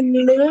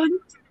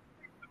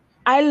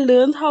I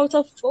learned how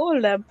to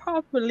fold them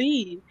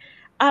properly.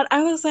 And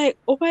I was like,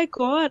 oh my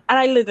God. And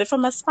I learned it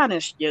from a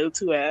Spanish girl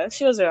too.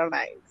 She was real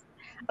nice.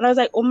 And I was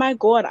like, oh my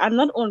God. And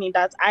not only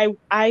that,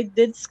 I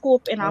did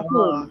scope in a Oh.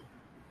 home,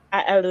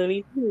 an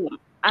elderly home.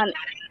 And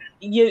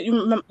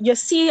you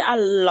see a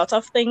lot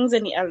of things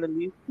in the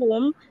elderly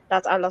home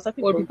that a lot of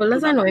Old people people do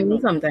that's not annoying me know,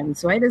 sometimes,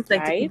 so I just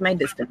like to keep right? my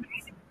distance.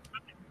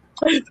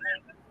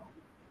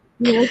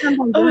 You know,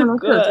 sometimes they Oh have no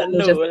filter God, and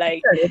they no. just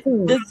Like tell you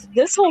things.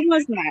 this home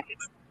was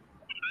nice.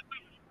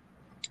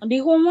 The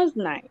home was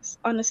nice.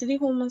 Honestly, the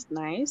home was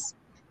nice.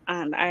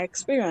 And I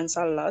experienced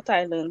a lot.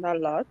 I learned a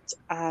lot.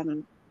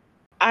 And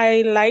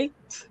I liked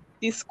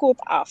the scope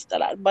after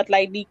that. But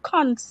like the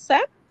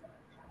concept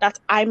that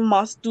I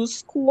must do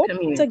scope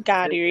to Community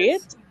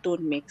graduate service.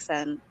 don't make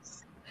sense.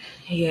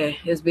 Yeah,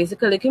 it's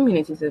basically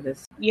community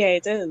service. Yeah,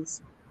 it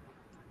is.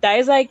 That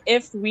is like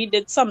if we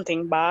did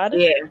something bad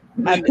Yeah.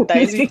 and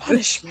that is the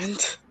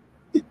punishment.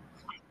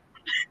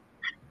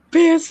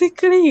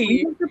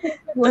 Basically, We supposed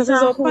to go that to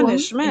is our our home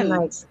in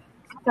like punishment.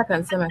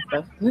 second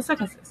semester. No,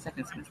 second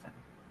semester.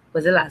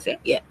 Was it last year?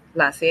 Yeah,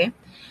 last year.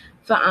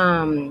 For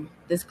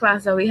this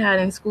class that we had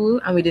in school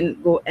and we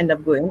didn't go end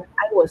up going.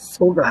 I was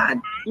so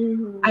glad.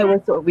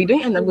 We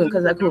didn't end up going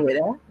because of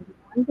COVID.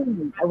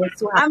 I was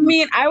so I happy.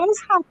 mean, I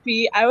was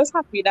happy. I was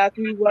happy that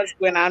we was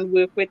going and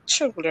work with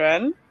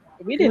children.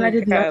 We Girl, I didn't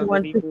did pick not elderly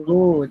want to people.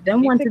 go.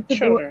 Them We wanted picked to go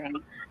children.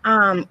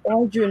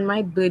 all during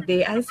my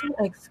birthday. I said,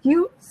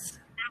 excuse?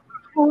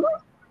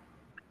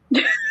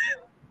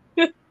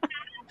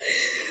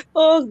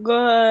 Oh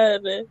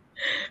God.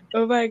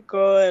 Oh my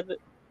God.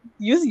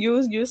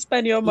 You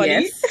spend your money.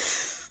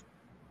 Yes.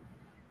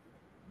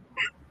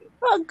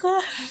 Oh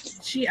God.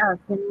 She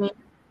asked me.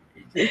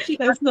 She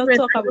Let's asked not me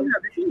if talk I about. would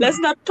have it. Let's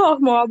not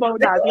talk more about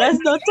that. Let's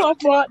not talk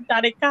more,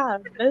 Danica.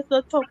 Let's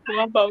not talk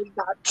more about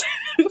that.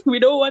 We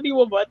don't want the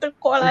woman to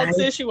call and Right.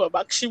 say she want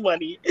back she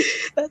money.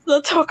 Let's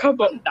not talk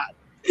about that.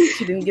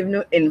 She didn't give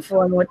no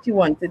info on what she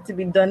wanted to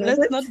be done with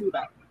Let's not it. do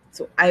that.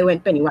 So I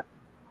went Pennywise.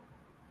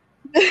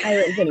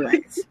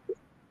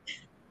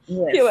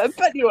 Yes. You went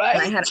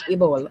And I Pennywise. had a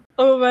ball.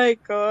 Oh my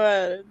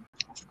God.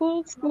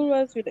 School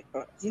was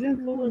ridiculous.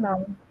 School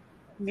now.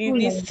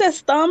 The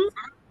system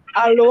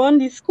alone,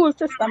 the school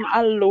system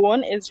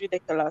alone is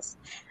ridiculous.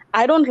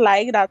 I don't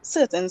like that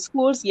certain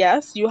schools,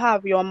 yes, you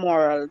have your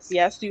morals,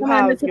 yes, you Come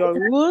on, have let's take your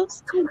it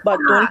rules, too but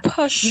don't far.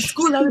 push The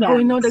school that we're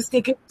going now, let's students.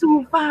 take it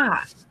too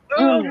far.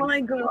 Oh Mm,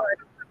 my God.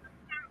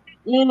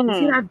 You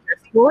see mm. that dress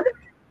code?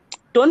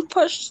 Don't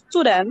push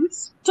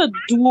students to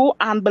do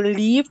and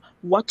believe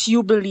what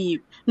you believe.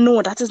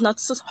 No, that is not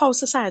how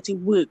society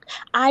works.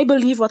 I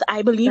believe what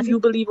I believe, That you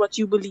believe what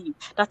you believe.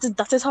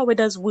 That is how it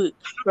does work,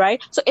 right?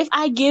 So if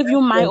I give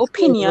you my dress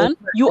code will opinion,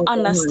 you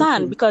forever haunt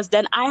understand me. because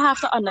then I have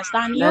to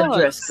understand That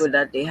dress yours. code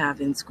that they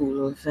have in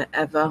school will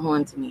forever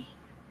haunt me.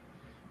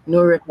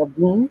 No ripper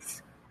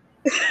beans.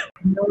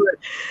 No rip.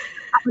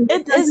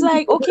 It is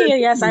like, okay,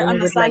 yes, I With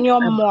understand like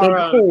your a big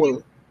moral.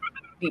 hole.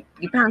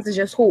 The pants is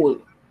just hole.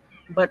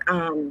 But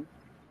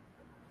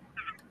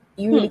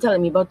you really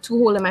telling me about 2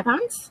 holes in my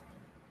pants?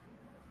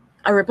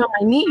 A rip on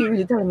my knee? You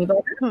really telling me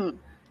about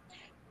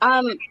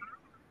that?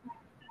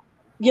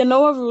 You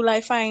know a rule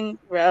I find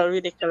real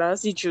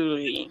ridiculous, the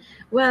jewelry.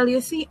 Well,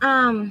 you see,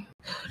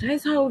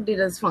 that's how they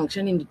does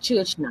function in the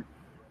church now.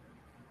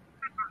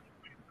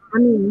 I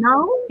mean,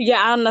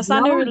 Yeah, I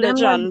understand the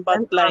religion,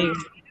 but like,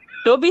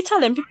 don't be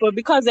telling people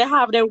because they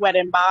have their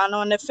wedding band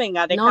on their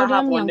finger, they now can't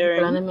have them on young the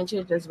people and ring. them in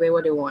church just wear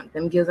what they want.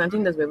 Them girls and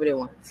things just wear what they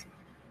want.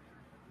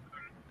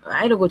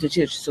 I don't go to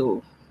church,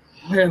 so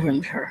whatever,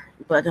 I'm sure.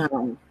 But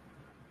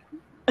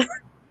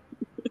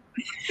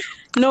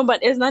No,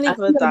 but it's not I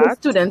even feel the that.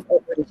 students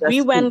at religious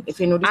We school, went, if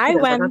you know the I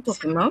students that I'm went,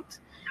 talking about,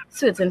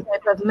 certain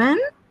type of men,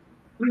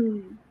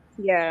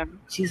 yeah.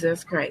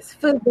 Jesus Christ.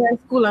 First day of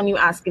school and you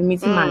asking me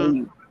to marry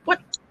you. What?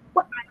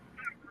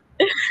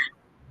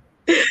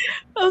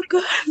 Oh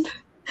God.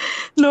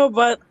 No,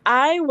 but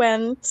I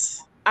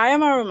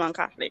am a Roman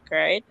Catholic,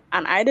 right?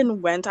 And I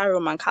didn't went a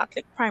Roman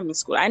Catholic primary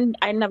school.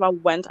 I never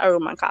went a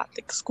Roman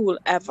Catholic school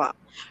ever,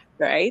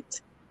 right?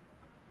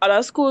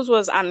 Other schools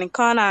was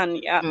Anglican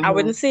and I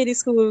wouldn't say the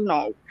school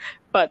no,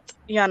 but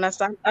you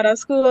understand? Other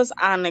schools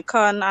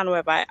Anglican and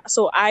whereby.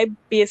 So I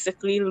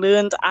basically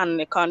learned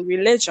Anglican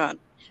religion,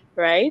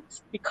 right?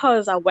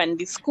 Because I went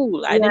to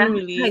school. I Yeah, didn't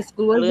high really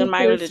school was learn the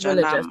my first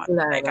religion that religious much. school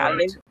I Like ever I went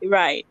lived to.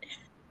 right.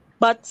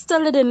 But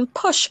still it didn't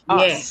push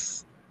Yeah.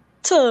 us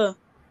to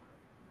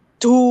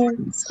do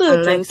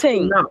certain Unlike school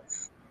things. now.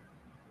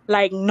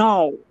 Like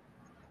no.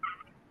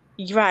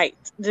 Right.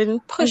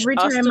 Didn't push Every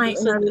us time to I'm do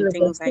in a certain religious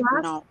things like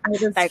class, no. I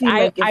just Like feel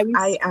like if I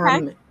I respect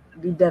am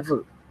the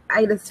devil.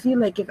 I just feel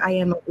like if I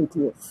am an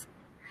atheist.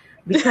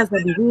 Because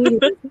of the way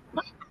it is.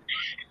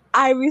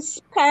 I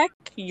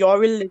respect your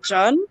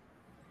religion.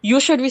 You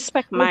should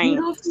respect But mine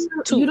you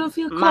too. don't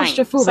feel Mine.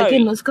 claustrophobic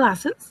in Sorry. those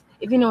classes,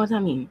 if you know what I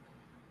mean.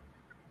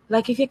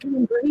 Like if you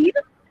can breathe,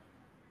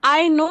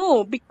 I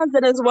know because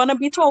I just wanna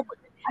be talk.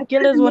 I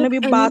I just couldn't wanna make be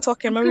any bad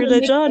talking my I couldn't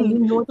make any religion.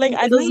 notes. Like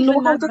I It's not just know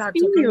even how that to bad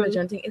talking feel.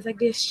 religion thing. It's like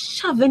they're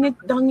shoving it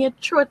down your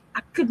throat.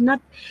 I could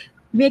not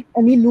make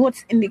any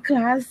notes in the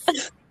class.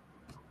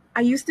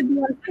 I used to be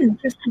on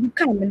Pinterest to be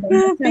calming down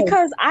myself.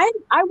 Because I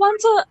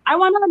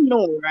wanna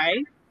know,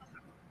 right?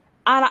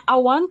 And I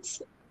want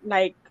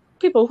like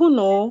people who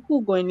know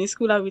who go in the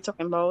school that we're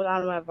talking about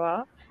and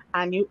whatever,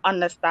 and you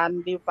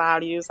understand the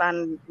values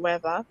and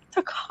whether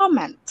to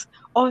comment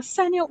or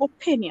send your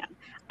opinion.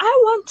 I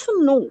want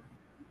to know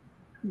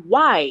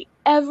why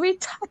every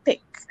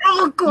topic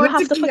Oh you God,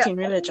 have to put Takia. in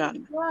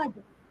religion. God.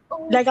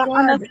 Oh Like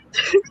God.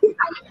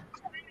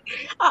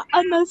 I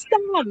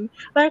understand.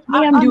 Like I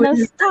I am doing an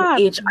understand.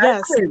 HR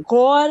Yes, quiz.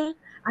 God,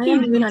 I He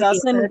am doing leads an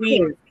us in HR way.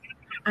 quiz.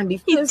 And the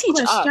He first teach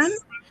question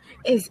us.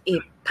 is a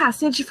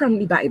passage from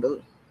the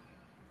Bible.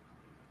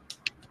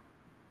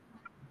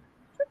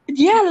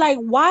 Yeah, like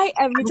why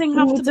everything Asking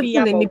have me to to be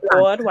fill in the about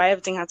blank. God? Why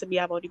everything has to be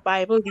about the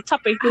Bible? The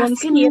topic don't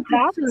Asking me state to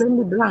that. fill in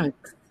the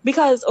blanks.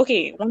 Because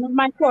okay, one of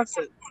my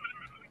courses.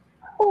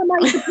 How am I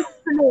supposed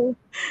to know?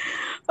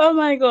 Oh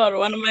my God,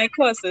 one of my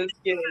courses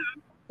is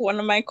one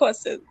of my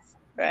courses,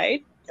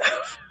 right?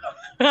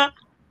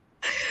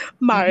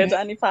 Marriage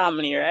and the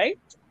family, right?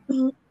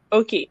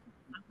 Okay.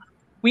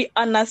 We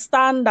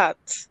understand that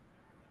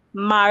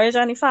marriage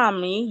and the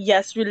family,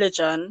 yes,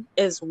 religion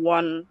is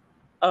one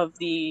of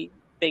the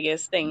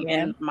biggest thing Yeah.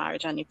 in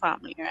marriage and the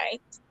family,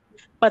 right?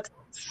 But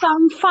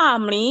some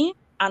family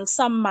and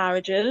some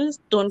marriages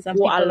don't Some go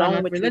people are along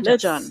not with religious.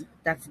 religion.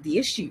 That's the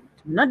issue.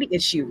 Not the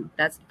issue.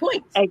 That's the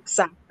point.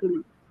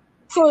 Exactly.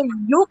 So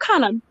you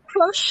cannot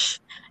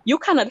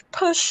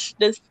push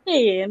the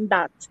saying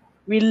that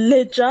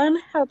religion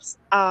helps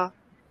a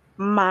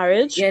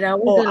marriage Yeah, that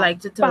what or they a like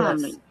to tell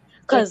us. family.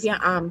 If Because your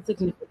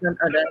significant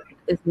other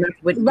is not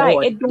with right,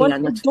 God, they are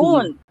not it for you.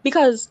 don't.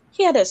 Because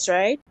hear this,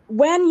 right?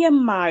 When you're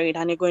married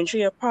and you're going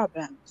through your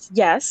problems,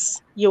 yes,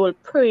 you will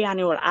pray and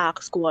you will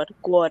ask God,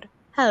 God,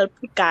 help,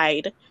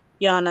 guide.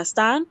 You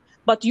understand?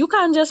 But you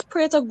can't just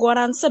pray to God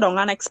and sit down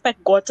and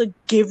expect God to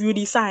give you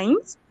the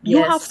signs.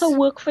 You have to Yes.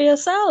 work for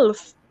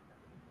yourself.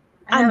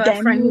 I have And a then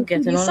friend you who will see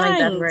getting the on like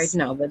that right signs.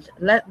 now, but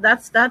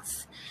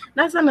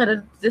that's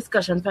another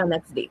discussion for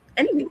next day.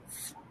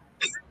 Anyways,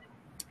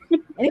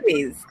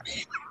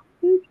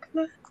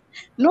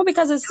 No,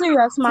 because it's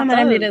serious some of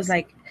them they just matters.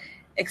 like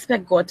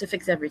expect God to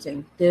fix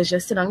everything. They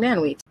just sit down there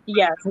and wait.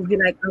 Yes, And be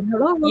like,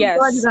 hello, God, you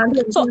yes. gonna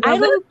do So anything I about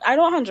this? don't I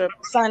don't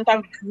 100%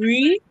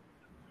 agree.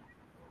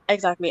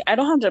 Exactly. I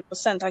don't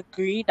 100%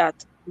 agree that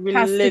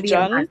Has to be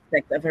an religion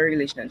aspect of a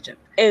relationship.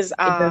 is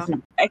It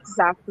doesn't.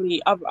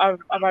 exactly of a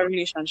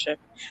relationship.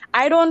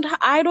 I don't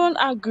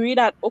agree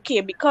that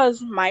okay,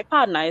 because my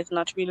partner is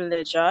not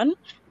religious,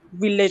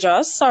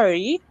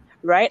 sorry,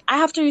 right? I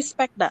have to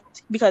respect that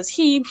because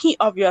he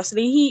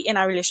obviously he in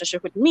a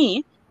relationship with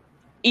me,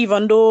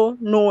 even though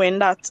knowing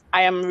that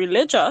I am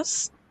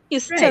religious,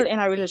 he's still Right. in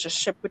a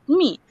relationship with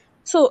me.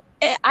 So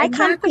I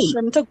can't push Exactly.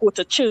 him to go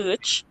to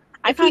church.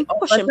 I If he can't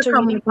push offers him to to read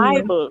come the with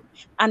me, Bible.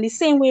 And the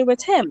same way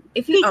with him.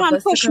 if he He can't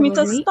offers to push come me with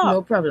to me, stop.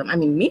 no problem. I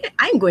mean, me,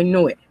 I ain't going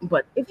nowhere.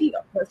 But if he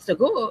offers to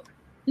go,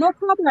 No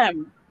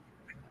problem.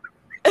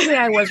 say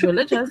I was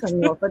religious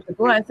and he offered to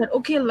go, I said,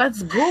 okay,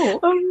 let's go.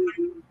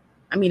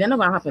 I mean, that's not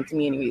gonna happen to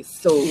me anyways.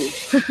 So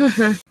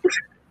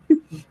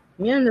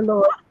me and the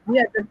Lord, we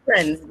are good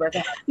friends, but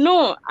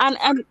No, and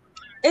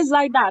it's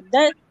like that.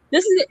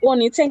 This is the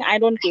only thing I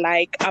don't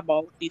like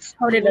about this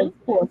how did they school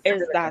force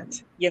is that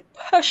religion? you're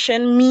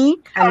pushing me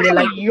And they to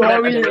like to say your that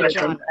other religions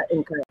religion. are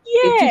incorrect.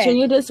 They're Yeah. teaching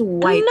you this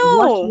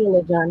whitewash No.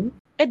 religion.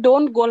 It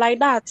don't go like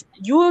that.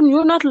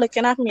 You're not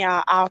looking at me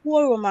a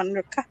whole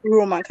Roman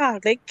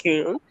Catholic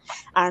girl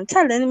and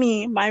telling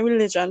me my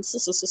religion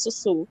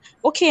so.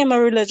 Okay, my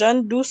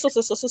religion do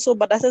so,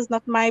 but that is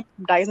not my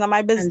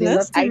And they business.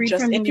 love to I read just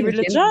from the in the King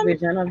James religion.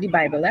 version of the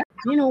Bible. Eh?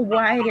 You know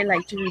why they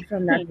like to read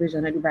from that Hmm.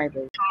 version of the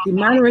Bible? The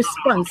man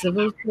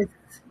responsible for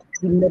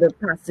the middle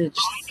passage,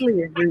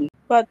 slavery.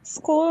 But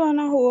school on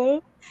a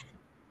whole,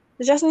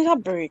 they just need a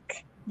break.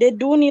 They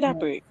do need a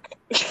break.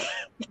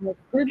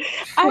 Good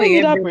for I need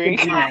you, a break would break.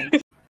 be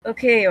nice.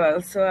 Okay,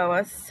 well, so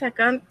our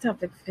second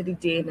topic for the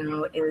day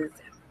now is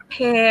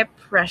peer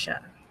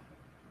pressure.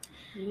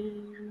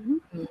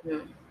 Mhm.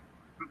 Mhm.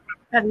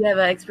 Have you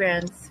ever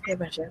experienced peer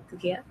pressure,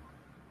 Takia?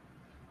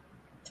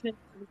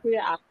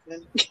 You're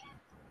asking.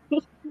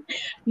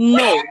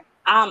 No.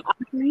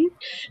 Actually,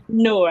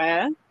 no,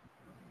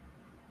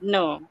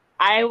 no.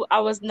 I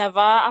was never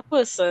a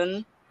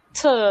person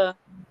to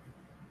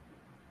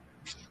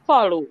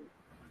follow,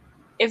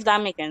 if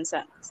that makes any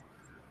sense.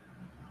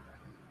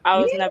 I You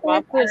was know never a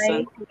what?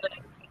 person to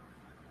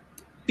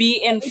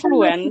be Every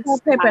time I think influenced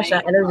of peer by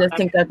pressure, I don't just other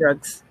think of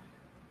drugs.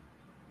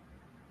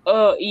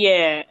 oh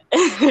yeah.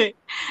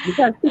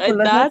 Because people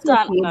doesn't That and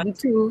associate that. the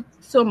two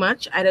so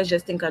much, I don't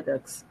just think of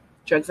drugs.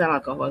 Drugs and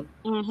alcohol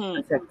Mm-hmm.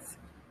 and sex.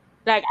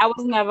 Like I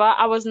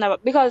was never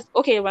because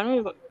okay, when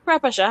we peer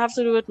pressure have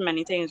to do with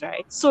many things,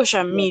 right?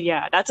 Social Yeah.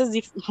 media. That is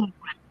the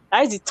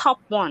that is the top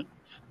one.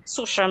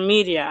 Social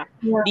media.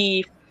 Yeah.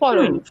 The Hmm.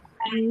 following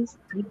friends,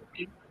 the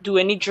do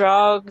any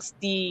drugs,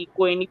 the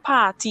go any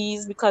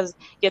parties because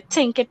you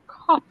think it's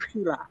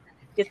popular.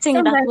 You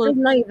think that Sometimes will it's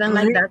not even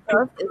like bring that you.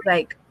 stuff. It's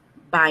like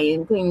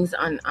buying things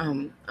on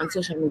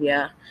social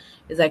media.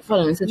 It's like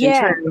following certain Yeah.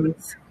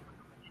 trends.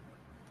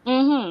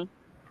 Mm-hmm.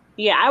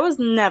 Yeah, I was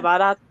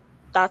never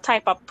that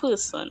type of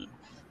person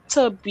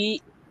to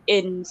be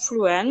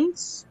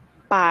influenced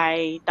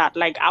by that.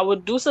 Like I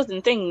would do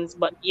certain things,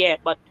 but yeah,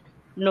 but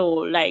no,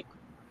 like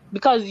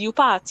because you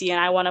party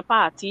and I wanna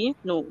party,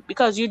 no.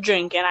 Because you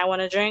drink and I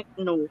wanna drink,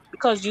 no.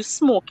 Because you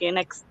smoking,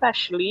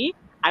 especially,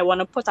 I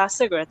wanna put a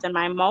cigarette in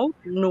my mouth,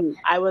 no.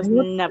 I was No,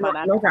 never no,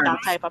 that no that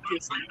thanks. type of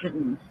person.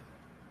 Mm-mm.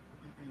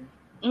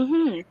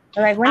 Mm-hmm.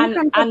 Like when it And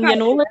comes to and you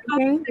know parties with and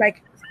things,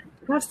 like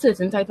we have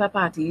certain type of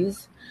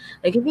parties.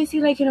 Like if you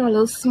see like a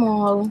little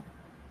small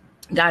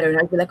gathering,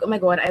 I'd be like, oh my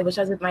god, I wish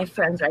I was with my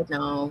friends right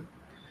now.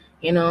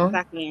 You know.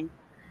 exactly.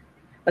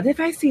 But if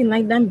I see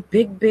like them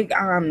big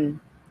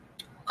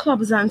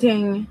clubs and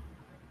thing,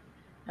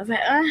 I was like,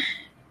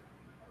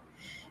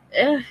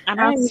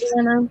 And I ain't that's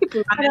gonna.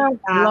 people I running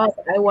don't fast. vlog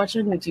I watched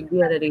on YouTube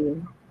the other day.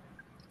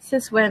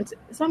 Sis went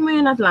somewhere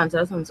in Atlanta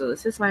or something. So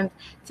sis went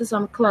to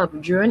some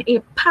club during a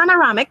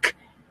panoramic,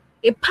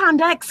 a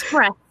Panda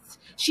Express.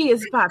 She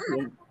is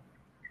partying.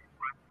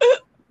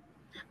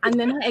 And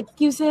then her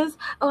excuse is,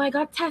 oh, I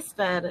got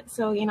tested.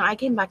 So, I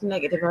came back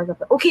negative. I was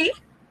like, okay,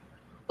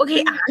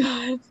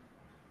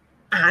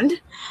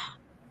 and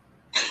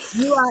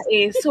you are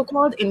a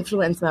so-called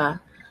influencer,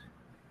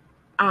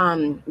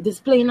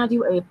 displaying that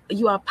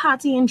you are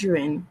partying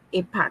during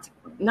a party,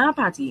 not a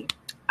party,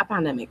 a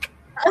pandemic.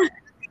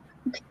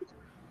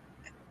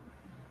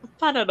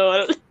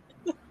 Panadol.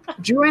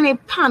 During a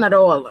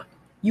Panadol,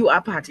 you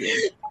are partying.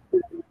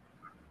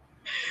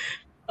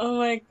 Oh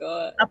my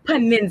God. A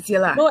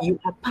peninsula, you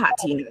are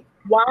partying.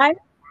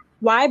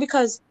 Why?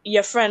 Because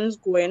your friends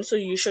going, so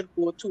you should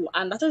go too,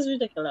 and that is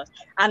ridiculous.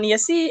 And you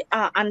see,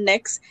 and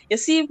next, you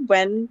see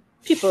when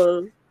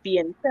people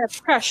being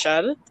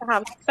pressured to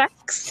have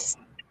sex.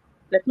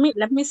 Let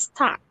me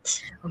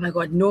start. Oh my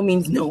God, no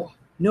means no.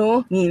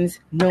 No means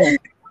no.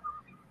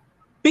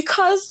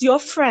 Because your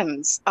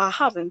friends are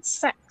having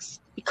sex,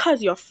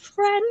 because your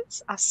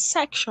friends are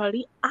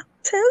sexually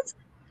active,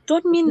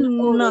 don't mean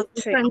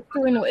nothing.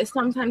 It's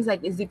sometimes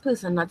like it's the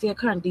person that you're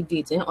currently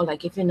dating, or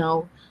like if you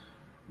now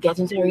get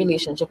into a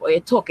relationship or you're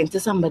talking to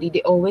somebody,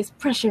 they always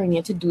pressuring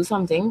you to do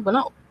something, but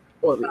not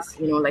always,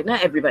 like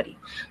not everybody,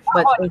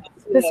 but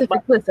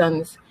specific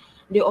persons,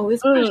 they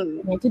always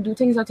pressuring you to do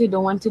things that you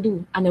don't want to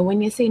do, and then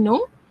when you say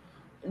no,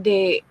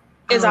 they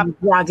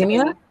dragging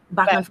you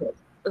back and forth.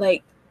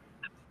 Like,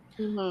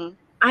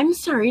 I'm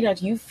sorry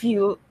that you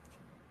feel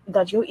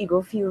that your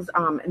ego feels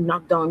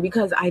knocked down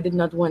because I did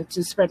not want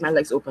to spread my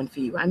legs open for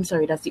you. I'm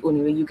sorry, that's the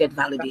only way you get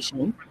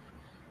validation.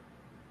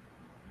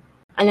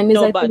 And then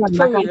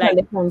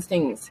there's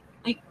things.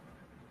 Like,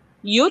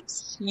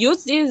 youth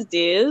these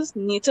days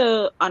need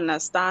to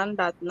understand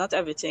that not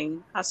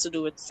everything has to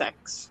do with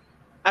sex.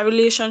 A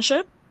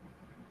relationship,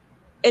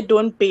 it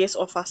don't base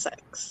off of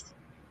sex.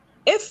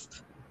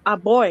 If a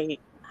boy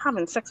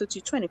having sex with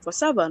you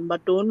 24/7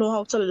 but don't know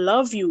how to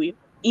love you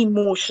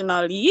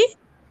emotionally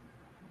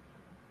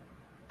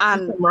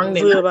and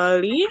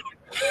verbally,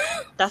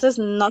 that is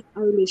not a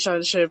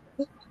relationship.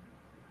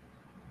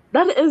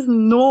 That is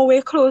no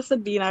way close to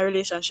being a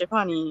relationship,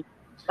 honey.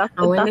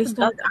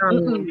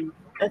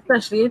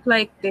 Especially if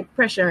like they're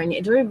pressuring you,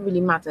 it don't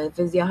really matter if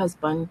it's your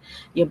husband,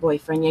 your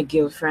boyfriend, your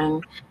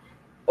girlfriend,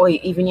 or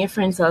even your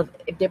friend self.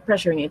 If they're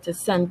pressuring you to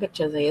send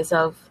pictures of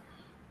yourself,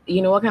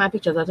 you know what kind of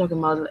pictures I'm talking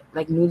about,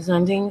 like nudes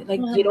and things. Like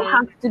you don't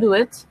have to do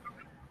it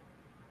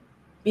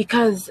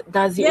because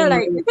that's the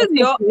only way.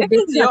 If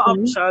it's your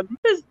option, if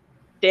it's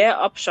their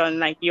option,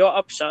 like your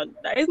option,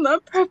 that is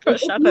not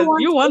pressure.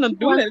 You want to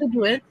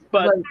do it,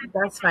 but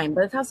that's fine.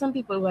 But it has some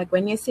people like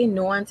when you say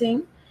no one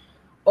thing,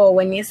 or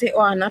when you say,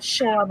 oh, I'm not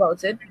sure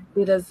about it,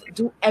 they just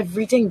do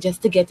everything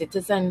just to get it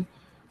to send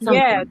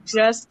something. Yeah,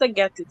 just to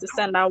get it to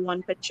send that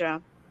one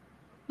picture.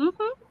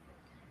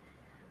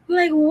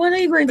 Like, what are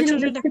you going to do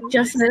with the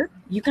picture?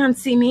 You can't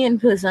see me in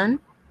person.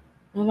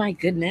 Oh my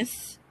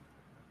goodness.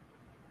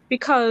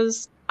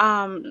 Because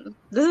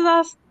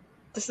this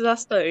is a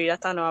story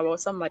that I know about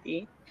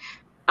somebody,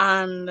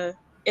 and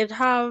it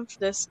have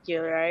this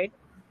girl, right?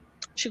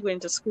 She going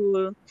to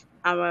school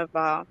and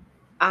whatever,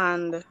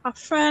 and her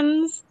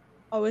friends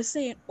always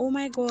saying, oh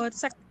my God,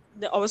 sex.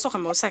 They're always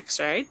talking about sex,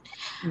 right?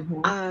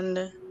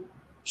 And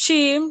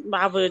she,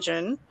 a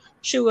virgin,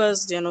 she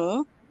was,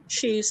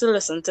 she used to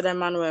listen to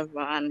them and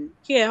whatever, and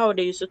hear how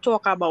they used to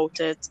talk about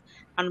it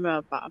and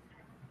whatever.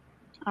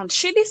 And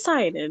she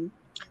decided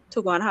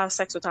to go and have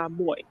sex with her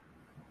boy.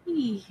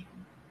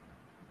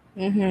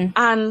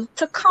 And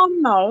to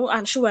come now,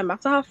 and she went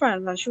back to her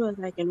friends and she was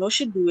like,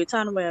 she do it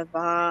and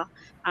whatever,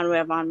 and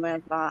whatever, and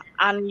whatever.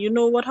 And you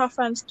know what her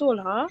friends told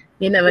her?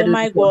 Oh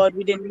my God,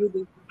 we didn't do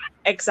this.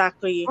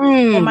 Exactly.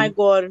 Oh my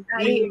God,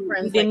 we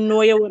didn't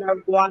know you would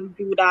have gone and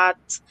do that.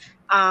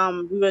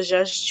 We was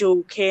just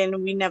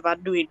joking. We never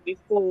do it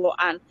before.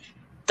 And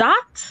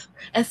that,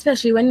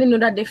 especially when they know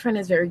that their friend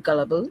is very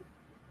gullible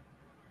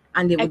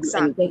and they would do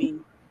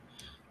anything.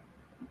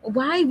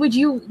 Why would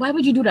you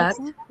do that?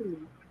 Exactly.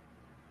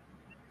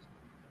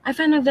 I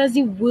find that that's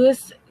the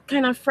worst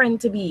kind of friend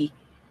to be.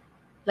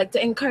 Like,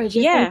 to encourage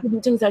your friend to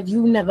do things that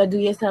you never do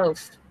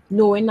yourself,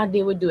 knowing that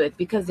they would do it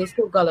because they're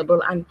so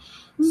gullible and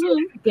so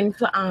looking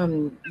for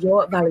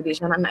your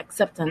validation and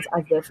acceptance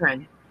as their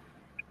friend.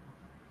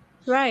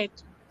 Right.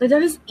 But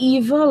that is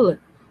evil.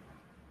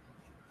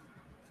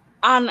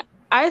 And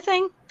I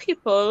think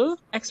people,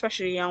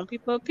 especially young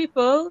people,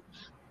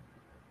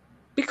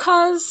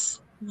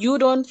 because you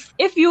don't,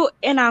 if you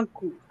in a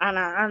group,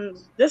 and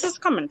this is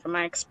coming from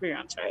my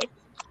experience, right?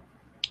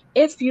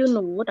 If you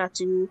know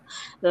that you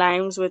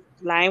lying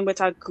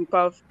with a group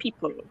of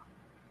people,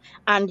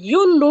 and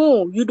you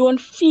know you don't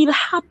feel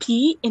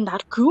happy in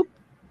that group,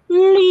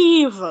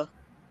 leave.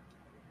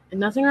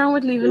 Nothing wrong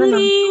with leaving.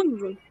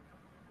 Leave.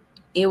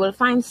 You will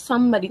find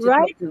somebody to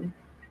talk to.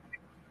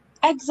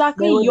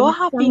 Exactly, your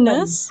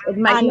happiness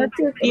and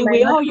the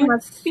way how you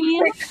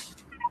feel.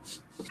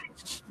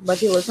 But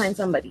you will find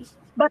somebody.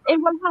 But it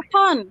will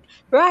happen,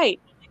 right?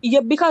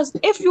 Yeah, because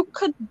if you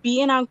could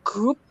be in a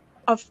group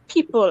of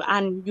people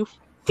and you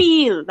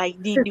feel like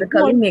the Physically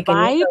whole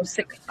making yourself vibes,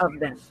 sick of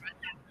them.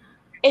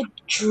 it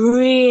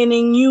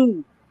draining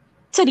you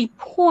to the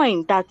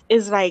point that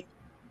is like,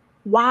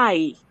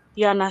 why?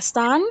 You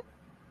understand?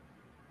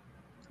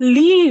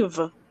 Leave.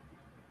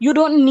 You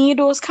don't need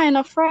those kind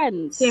of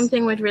Same friends.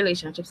 thing with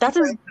relationships. That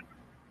is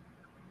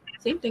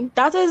Same thing.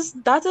 that is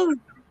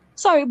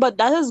sorry, but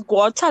that is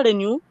God telling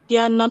you they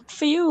are not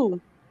for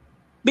you.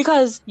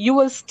 Because you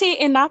will stay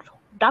in that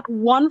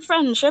one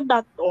friendship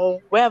that or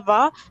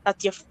wherever that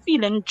you're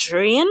feeling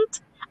drained,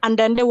 and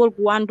then they will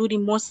go and do the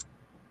most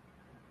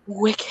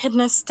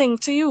wickedness thing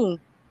to you.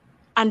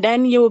 And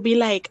then you will be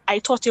like, I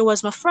thought you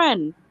was my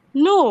friend.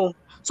 No.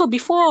 So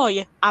before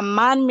a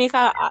man make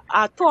a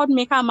thought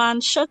make a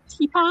man shut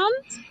his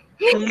pants,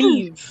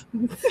 leave.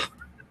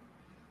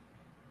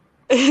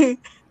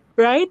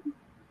 Right?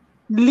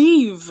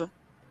 Leave.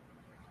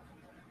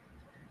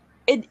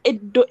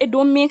 It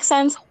don't make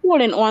sense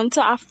holding on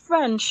to a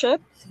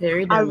friendship, It's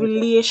very a damaging.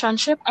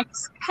 relationship,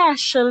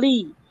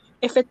 especially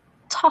if it's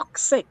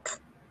toxic.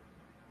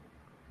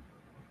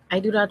 I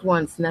do that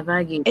once, never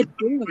again. It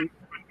don't.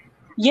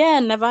 Yeah,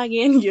 never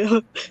again,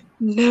 you.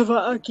 Never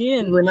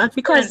We again. were not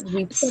Because friends.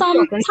 We stopped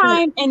talking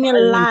sometime in your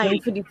for life, meeting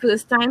for the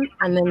first time,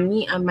 and then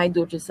me and my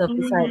daughter self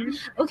decide, mhm,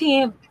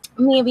 okay,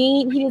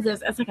 maybe he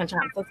deserves a second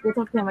chance. Let's go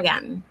talk to him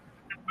again.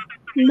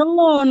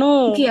 no,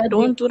 Okay,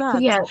 don't do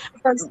that. yeah,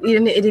 Because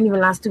it didn't even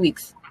last 2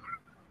 weeks.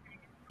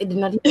 It did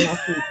not even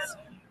last 2 weeks.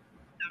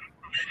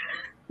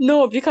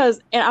 no, because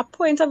at a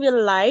point of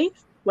your life,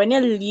 when you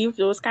leave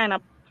those kind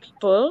of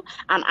people,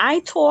 and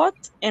I thought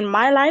in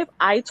my life,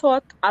 I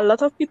thought a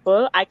lot of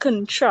people I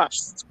couldn't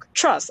trust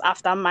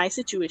after my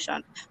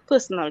situation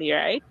personally,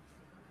 right?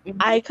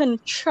 Mhm. I can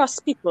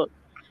trust people,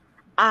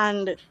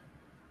 and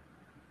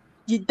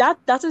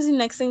that is the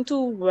next thing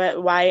too,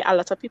 why a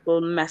lot of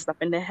people messed up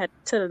in their head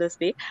till this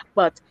day.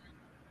 But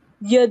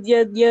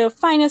you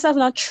find yourself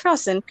not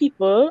trusting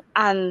people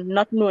and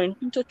not knowing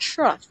who to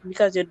trust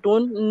because you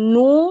don't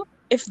know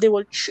if they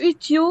will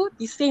treat you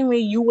the same way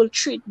you will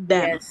treat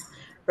them, Yes.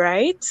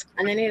 right?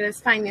 And then you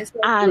just find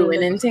yourself And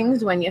ruining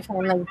things when you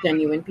find like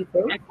genuine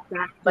people,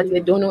 but you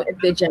exactly, don't know if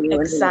they're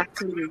genuine or not.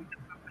 exactly.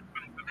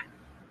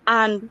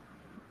 And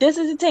this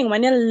is the thing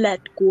when you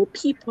let go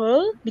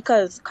people,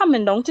 because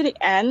coming down to the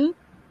end,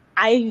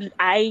 I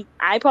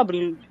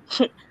probably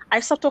I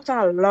stopped talking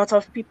to a lot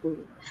of people,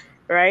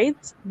 right?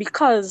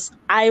 Because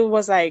I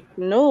was like,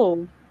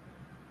 no,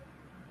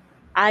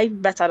 I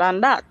better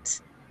than that.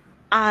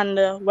 And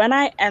when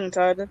I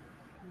entered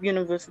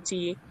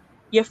university,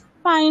 you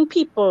find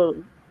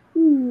people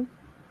who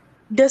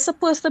they're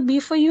supposed to be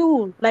for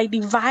you. Like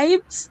the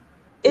vibes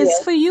is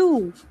for Yes.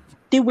 you.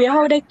 The way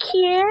how they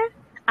care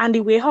and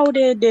the way how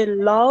they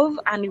love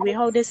and the way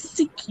how they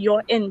seek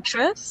your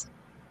interest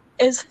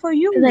is for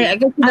Like, you. I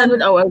get to that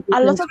with And our group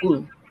a in lot of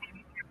school.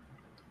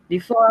 The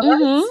four of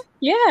us.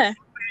 yeah.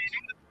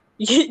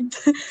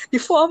 The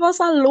four of us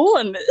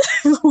alone.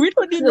 We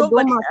don't need So it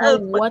don't nobody matter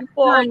else but the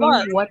four of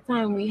us. what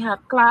time we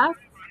have class,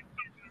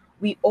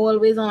 we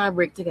always on our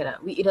break together.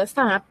 We either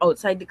stand up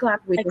outside the class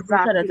waiting for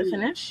each other to Exactly.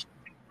 finish.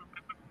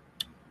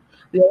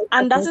 We always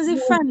And that talking is the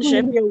who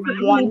friendship need you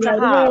who need want to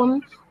ride have.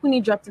 home, who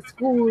need drop to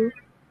school,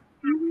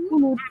 Mhm. who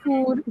need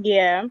food.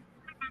 Yeah.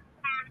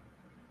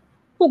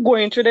 Who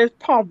going through this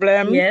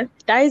problem? Yes.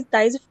 That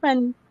is a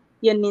friend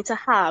you need to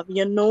have.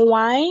 You know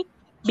why?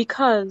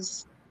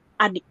 Because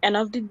at the end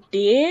of the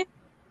day,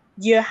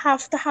 you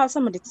have to have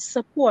somebody to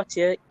support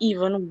you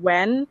even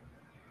when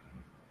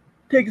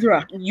Takes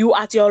rock. you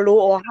at your low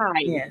or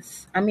high.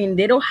 Yes. I mean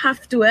they don't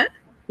have to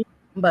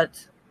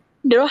but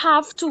They don't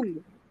have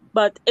to,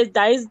 but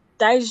that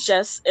is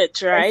just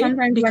it, right?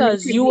 sometimes when they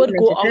Because take you the would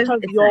go out initiative,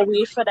 of it's your nice.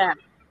 way for them.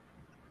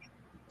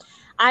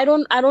 I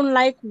don't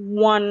like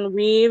one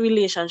way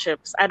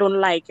relationships. I don't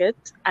like it.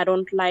 I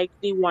don't like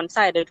the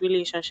one-sided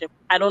relationship.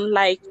 I don't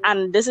like,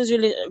 and this is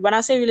really when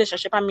I say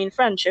relationship, I mean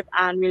friendship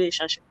and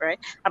relationship, right?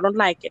 I don't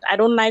like it. I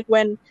don't like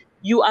when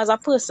you as a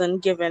person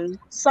giving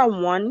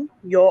someone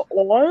your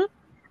all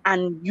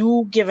and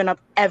you giving up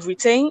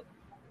everything,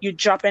 you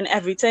dropping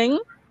everything,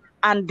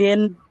 and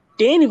then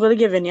they ain't even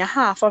giving you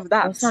half of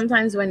that. Or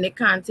sometimes when they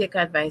can't take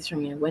advice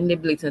from you, when you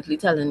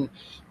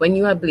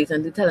are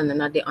blatantly telling them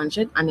that they're on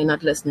shit and they're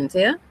not listening to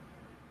you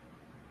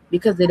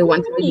because they don't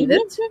want to believe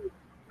it.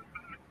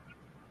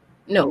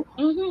 No,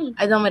 Mm-hmm.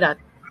 I done with that.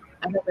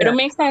 I done with It don't that.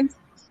 make sense.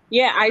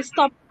 Yeah, I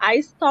stop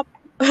I stop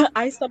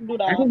do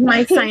That that. is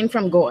my sign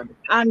from God.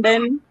 And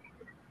then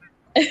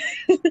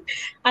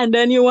and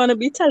then you wanna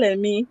be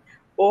telling me,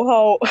 oh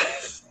how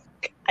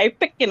I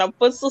picking up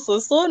for so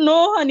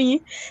no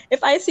honey.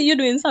 If I see you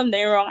doing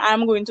something wrong,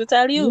 I'm going to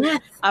tell you.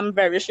 Yes, I'm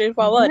very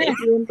straightforward. yes. If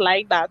you don't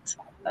like that,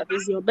 that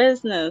is your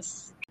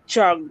business.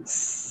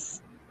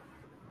 Drugs.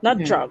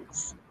 Not Hmm.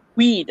 drugs.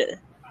 Weed.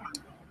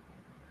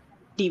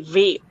 The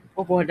vape.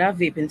 Oh God, that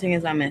vaping thing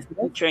is a mess.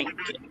 You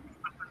drinking.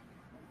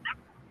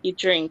 You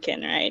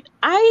drinking, right?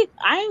 I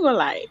ain't gonna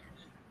lie.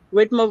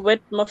 With my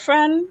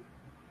friends,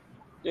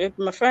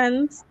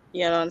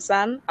 you know what I'm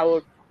saying? I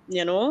would,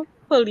 you know,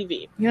 pull the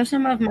vape. You know,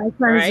 some of my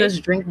friends Right?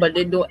 just drink, but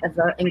they don't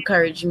ever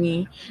encourage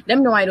me.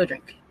 Them know I don't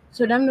drink.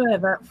 So them don't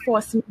ever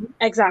force me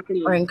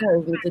Exactly. or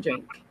encourage me to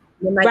drink.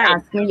 They might Right.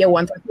 ask me, you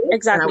want a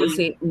taste? And I would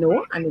Exactly. say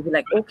no. And they'd be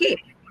like, okay.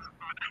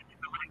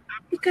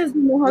 Because they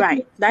know how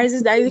Right. That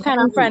is the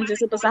kind of to friends you're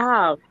supposed to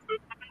have.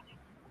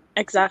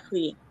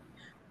 Exactly.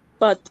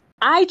 But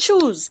I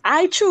choose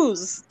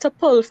to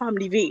pull from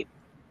the vape.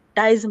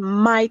 That is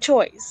my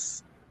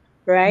choice.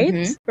 Right?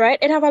 Mhm. Right?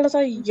 It have a lot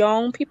of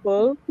young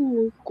people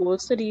who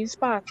goes to these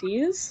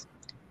parties,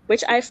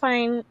 which I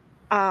find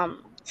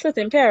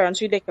certain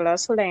parents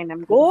ridiculous for letting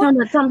them go.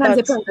 Sometimes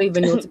the But parents don't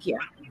even know to care.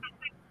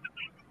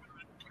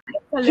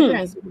 Tell the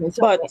parents to do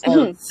but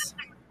somewhere else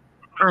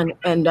and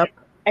end up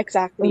in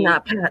exactly. a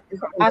part.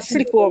 A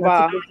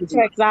sleepover,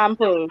 for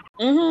example.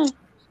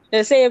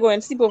 They say you're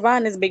going to sleepover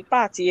and it's big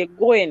party, you're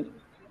going.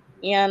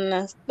 You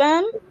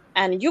understand?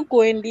 And you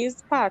go in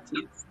these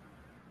parties.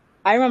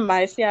 I remember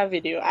I see a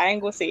video, I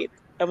ain't gonna say it,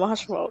 I'm gonna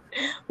hush mouth.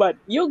 But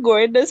you go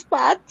in this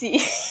party.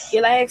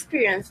 You'll I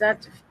experience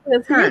that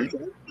firsthand.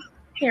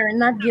 Hearing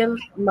that girl's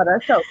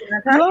mother shouting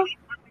at her, you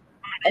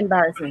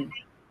embarrassing.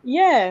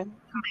 yeah.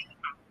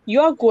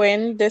 You're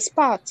going this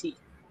party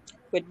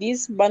with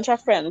these bunch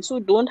of friends who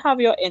don't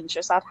have your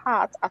interests at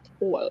heart at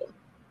all.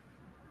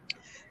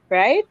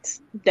 Right?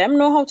 Them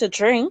know how to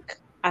drink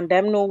and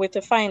them know where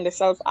to find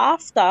themselves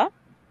after.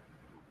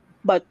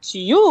 But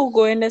you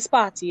go in this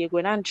party, you're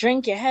going and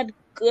drink, your head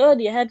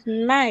good, your head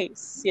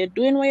nice. You're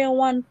doing what you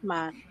want,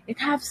 man. It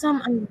have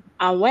some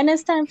And when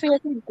it's time for you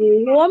to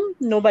go home,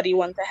 nobody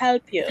wants to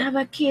help you. it have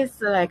a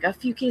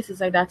few cases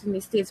like that in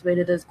the States where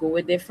they just go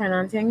with their friend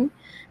and thing.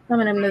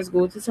 Some of them just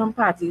go to some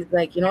parties,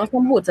 like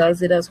some hotels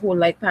they just hold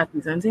like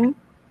parties and thing.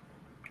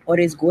 Or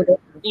they just go there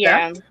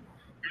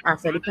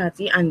after the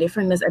party and their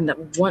friend just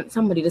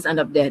somebody just end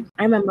up dead.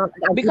 I remember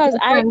because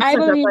I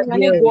believe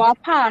when you go a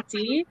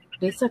party,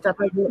 they set up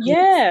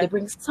yeah. They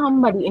bring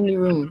somebody in the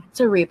room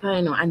to rape her,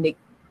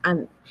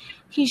 and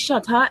he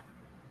shot her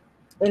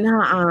in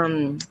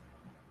her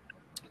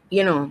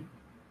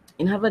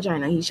in her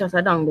vagina. He shot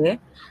her down there,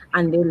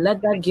 and they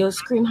let that girl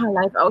scream her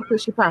life out till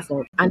she passed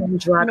out, and then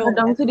drag her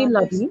down to the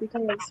lobby.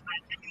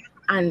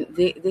 And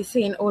they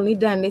saying only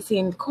then they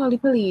saying call the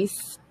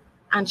police,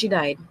 and she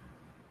died.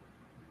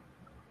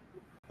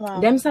 Wow.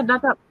 Them set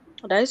that up.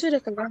 That is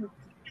ridiculous.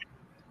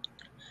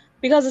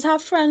 Because it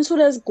have friends who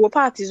just go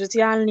parties with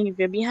you and leave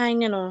you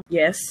behind,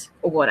 Yes.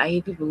 Oh God, I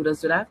hate people who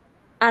just do that.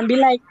 And be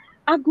like,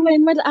 I go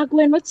in with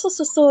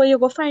so you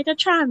go find a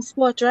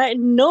transport, right?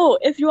 No,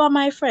 if you are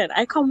my friend,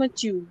 I come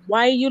with you.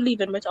 Why are you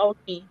leaving without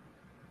me?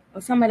 Or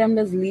some of them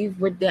just leave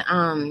with the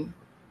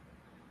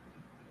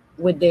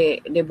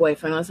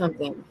boyfriend or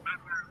something.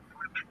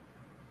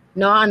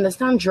 No, I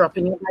understand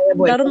dropping you by your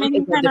boyfriend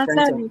is a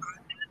different thing.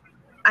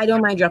 I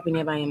don't mind dropping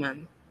you by a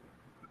man.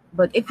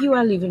 But if you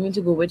are leaving me to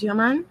go with your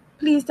man,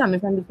 please tell me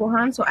from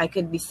beforehand so I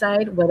could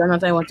decide whether or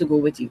not I want to go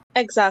with you.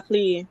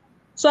 Exactly.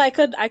 So I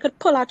could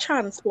pull a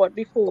transport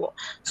before.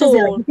 So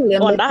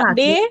on that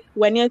day,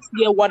 when you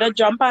want to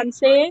jump and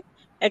say,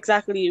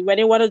 exactly, when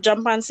you want to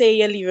jump and say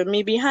you're leaving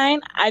me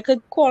behind, I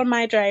could call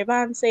my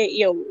driver and say,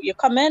 yo, you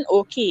coming?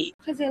 Okay.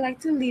 Because they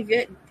like to leave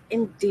you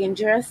in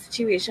dangerous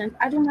situations.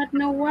 I do not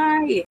know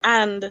why.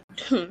 And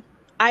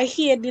I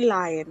hear the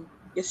lying.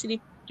 You see,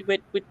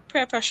 with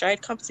peer pressure,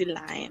 it comes to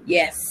lying.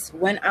 Yes,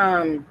 when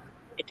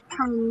it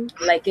comes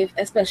like if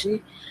it's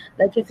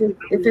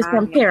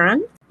from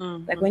parents,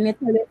 like when you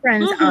tell your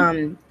friends,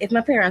 if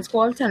my parents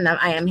call, tell them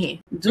I am here.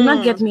 Do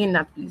not get me in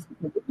that, please.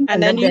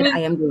 And then I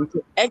am going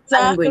to exactly.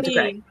 I am going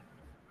to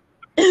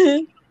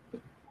cry.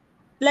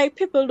 Like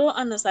people don't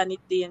understand the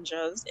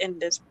dangers in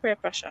this peer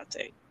pressure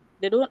thing.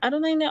 I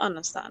don't think they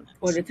understand it.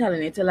 Or they're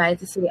telling you to lie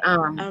to say,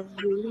 oh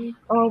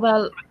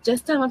well,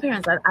 just tell my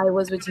parents that I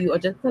was with you, or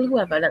just tell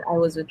whoever that I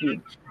was with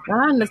you. Now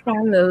I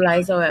understand the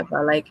lies,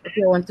 however, like if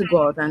you want to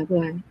go out and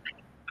thing,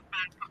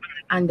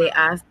 and they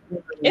ask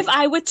if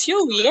I with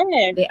you,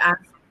 yeah. They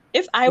ask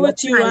if I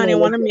with you and you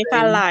want to make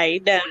a lie,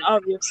 then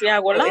obviously I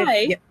will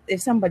lie.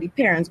 If somebody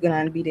parents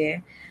gonna be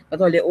there, but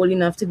all they're old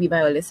enough to be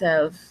by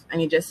yourself,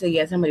 and you just say,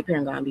 yeah, somebody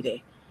parent gonna be there.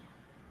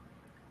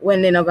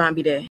 When they're not gonna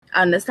be there.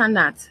 I understand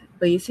that.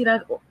 But you see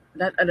that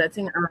other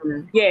thing,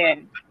 yeah.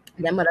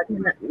 Them other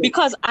thing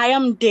because I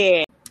am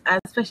there.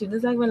 Especially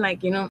just like when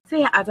say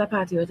you're at a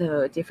party with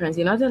your friends,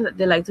 they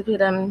like to play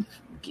them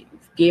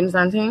games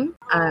and things,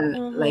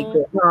 and like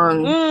the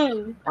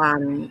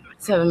song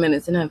 7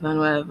 minutes in heaven,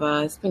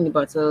 whatever, spin the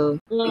bottle,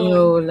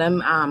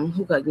 them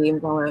hookah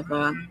games or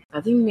whatever.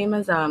 I think the name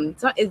is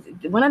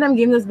one of them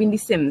games has been The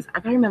Sims. I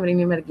can't remember the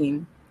name of the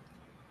game.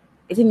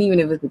 It's in the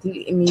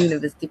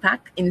university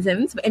pack in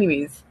Sims. But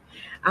anyways,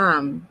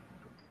 I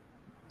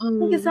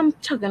think it's some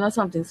chugging or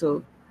something.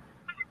 So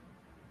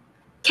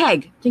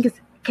keg. I think it's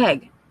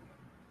keg.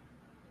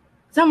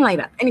 Something like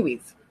that.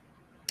 Anyways.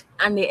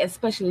 And they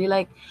especially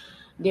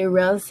they're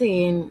real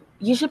saying,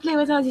 you should play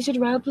with us, you should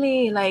real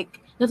play, like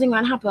nothing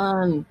gonna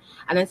happen.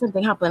 And then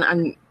something happened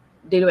and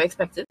they don't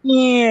expect it.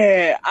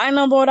 Yeah, I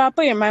know about that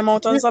putting my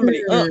mouth on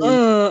somebody.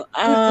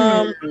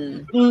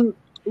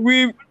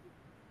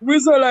 we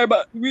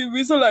saliva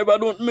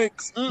don't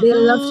mix. They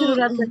love to do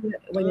that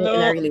when you're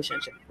in a No,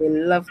 relationship. They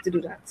love to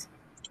do that.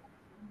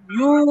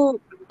 you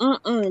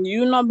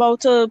not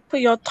about to put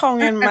your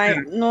tongue in my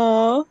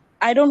no.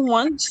 I don't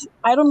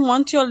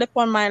want your lip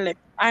on my lip.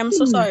 I'm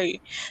so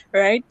sorry,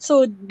 right?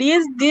 So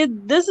this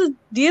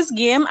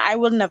game I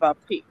will never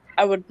play.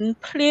 I wouldn't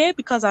play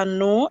because I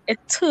know it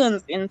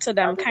turns into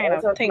them kind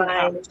of thing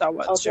Out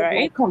afterwards, of my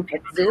right?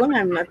 comfort zone.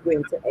 I'm not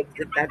going to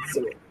exit that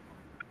zone.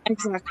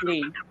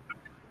 Exactly.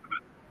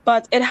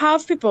 But it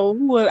have people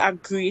who will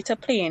agree to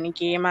play any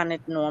game and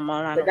it's normal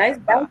and But that's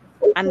whatever.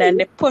 And then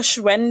okay. they push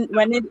when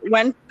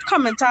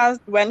coming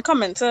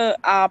to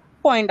a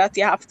point that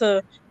you have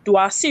to do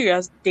a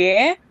serious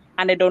day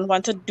and they don't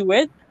want to do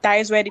it, that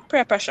is where the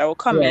peer pressure will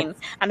come Yes. in.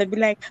 And they'll be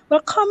like,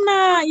 well come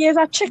now, here's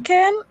a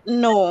chicken.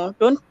 No,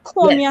 don't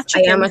call me a Yes, I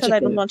am chicken a because I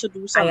don't chicken. want to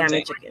do I am a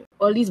something. chicken.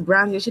 All these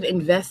brands you should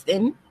invest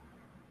in.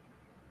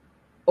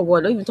 Oh,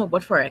 well, don't even talk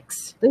about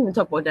Forex. Don't even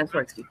talk about them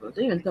Forex people.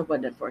 Don't even talk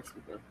about them Forex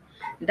people.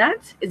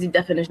 That is the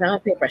definition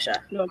of peer pressure.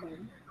 No,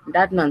 man.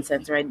 That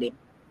nonsense right there.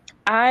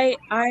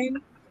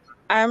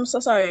 I'm so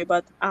sorry,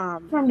 but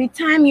From the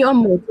time your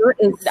motto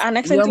the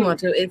next thing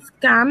is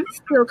scam,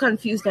 still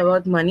confused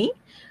about money,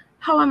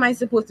 how am I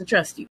supposed to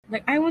trust you?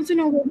 Like, I want to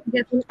know where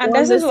you're getting and all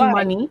this is this why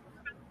money.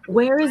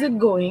 Where is it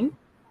going?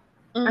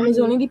 And it's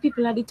Mhm. only the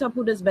people at the top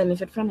who does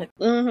benefit from it.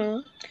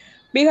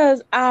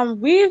 Because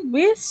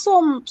we're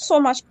so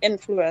much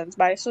influenced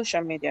by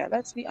social media,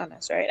 let's be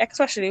honest, right?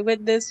 Especially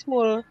with this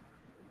whole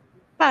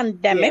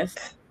pandemic,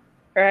 Yes.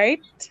 right?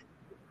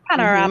 Mm-hmm.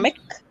 Panoramic.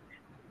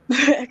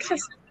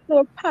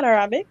 So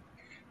panoramic.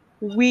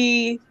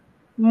 We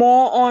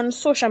more on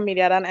social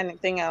media than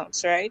anything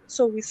else, right?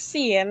 So we're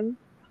seeing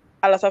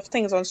a lot of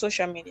things on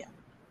social media,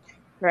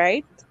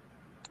 right?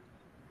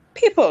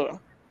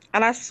 People.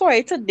 And I saw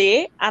it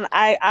today and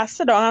I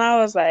sat down and I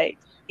was like,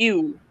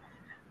 ew,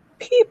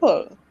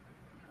 people,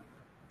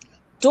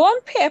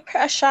 don't peer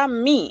pressure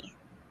me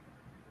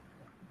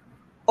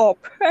or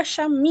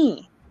pressure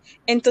me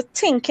into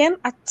thinking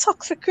a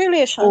toxic Oh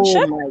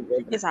relationship my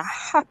is a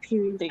goodness. happy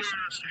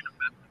relationship,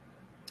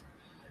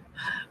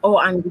 Oh,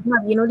 and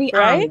you know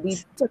right? the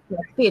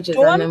TikTok pages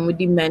and Don't then with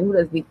the men who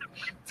does be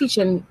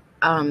teaching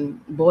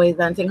boys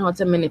and thing how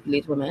to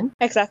manipulate women. And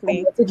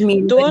exactly. what it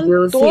means when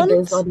girls say Don't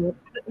this or that.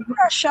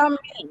 pressure me.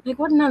 Like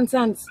what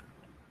nonsense.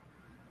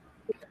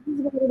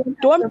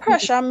 Don't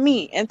pressure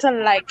me into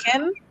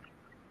liking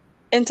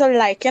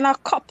a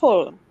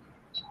couple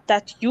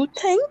that you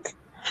think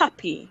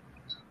happy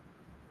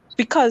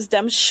because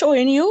them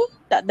showing you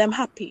that them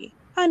happy.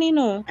 Honey,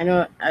 no. I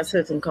know a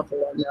certain couple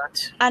are not.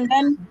 And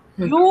then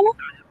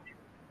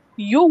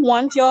you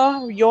want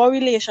your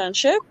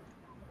relationship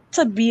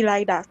to be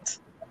like that.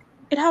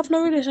 It have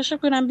no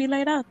relationship gonna be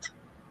like that.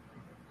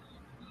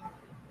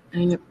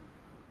 I know.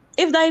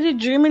 If that is the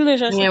dream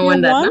relationship Yeah, you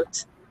want that, no?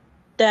 want,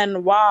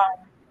 then wow,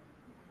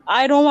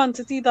 I don't want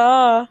it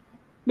either.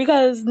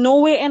 Because no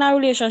way in a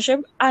relationship,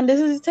 and this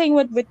is the thing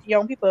with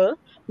young people,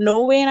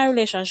 no way in a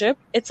relationship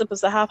it's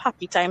supposed to have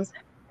happy times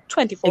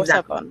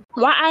Exactly. 24/7.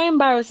 Why I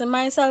embarrassing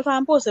myself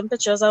and posting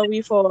pictures of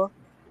we for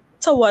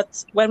to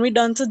what when we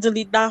done to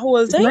delete that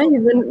whole thing?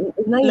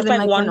 It's not Look even like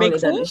like one when all big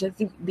it done. fool? It's just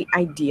the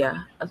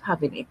idea of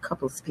having a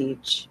couple's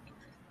page.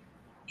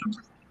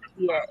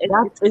 Yeah,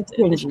 It's it's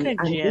cringy cringy,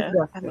 and yeah. I'm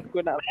not disgusting.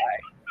 gonna lie.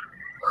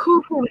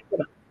 Who can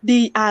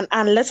do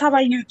And let's have a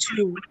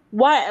YouTube.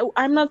 Why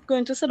I'm not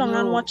going to sit down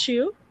and No, watch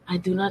you? I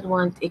do not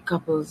want a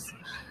couple's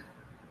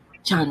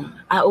channel.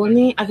 I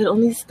could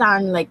only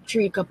stand like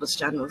 3 couples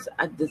channels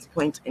at this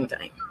point in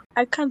time.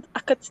 I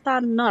could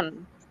stand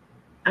none.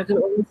 I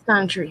could only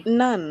stand 3.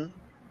 None.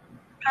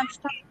 Can't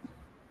stand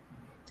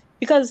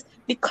because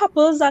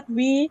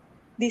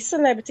the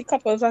celebrity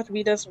couples that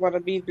we just want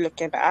to be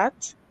looking at,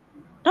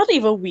 not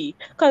even we.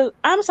 Because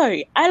I'm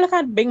sorry, I look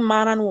at big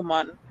man and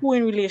woman who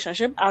in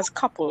relationship as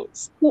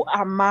couples, who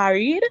are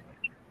married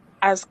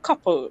as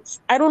couples.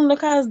 I don't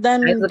look at I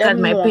them look at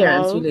my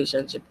parents' normal.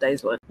 relationship. That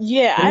is what.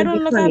 Yeah, One I of the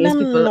don't look at funniest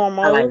them people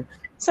normal alive.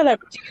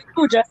 celebrities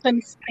who just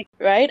respect,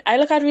 right? I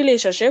look at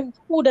relationship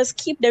who does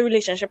keep their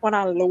relationship on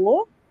a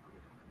low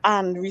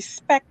and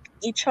respect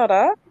each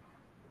other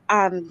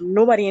and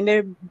nobody in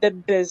the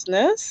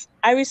business.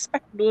 I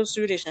respect those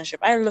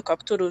relationships. I look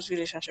up to those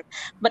relationships.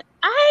 But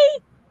I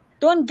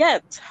don't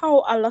get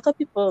how a lot of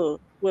people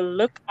will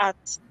look at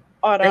Like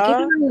if other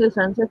you're in a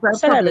relationship or public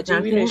celebrity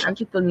and thing and relationships.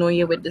 people know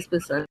you're with this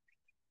person.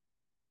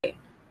 But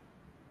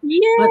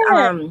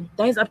Yeah.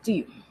 that is up to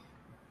you.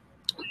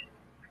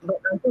 But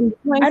from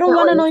the I point don't that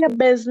want to when know you your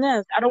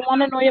business. I don't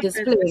want to know your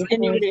business displaying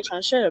in your things,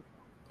 relationship.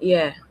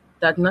 yeah,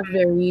 that's not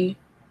very,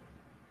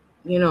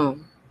 you know,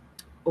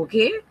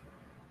 okay.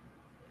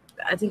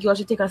 I think you all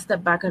should take a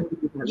step back and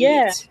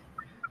Yeah. reevaluate.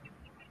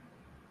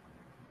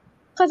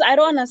 Because I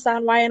don't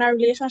understand why in a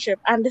relationship,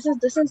 and this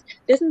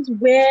is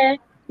where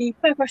the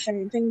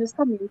questioning thing is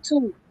coming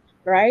to,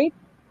 right?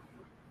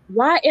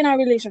 Why in a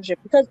relationship?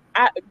 Because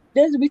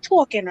this we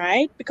talking,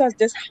 right? Because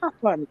this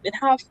happened. It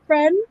have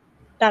friend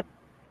that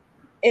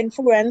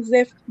influence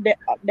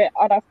the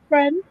other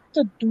friend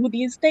to do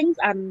these things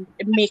and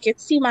make it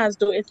seem as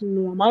though it's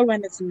normal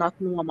when it's not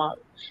normal,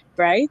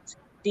 right?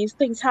 These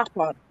things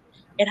happen.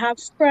 It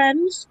has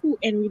friends who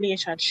in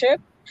relationship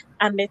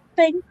and they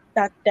think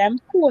that them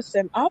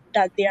posting up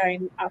that they are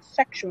in a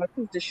sexual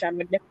position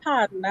with the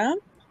partner,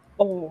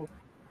 or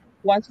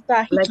once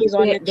that Like hickeys if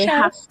on the they have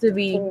chest, to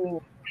be,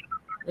 or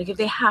like if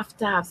they have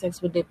to have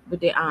sex with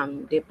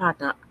their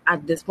partner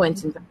at this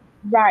point in time.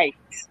 right.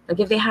 Like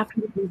if they have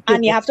to do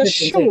And you have to certain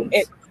show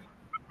it. things.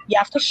 You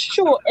have to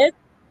show it.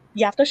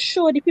 You have to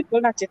show the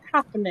people that it's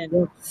happening.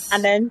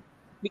 And Yes. then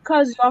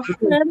because you're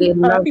Because friends they with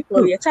other love people,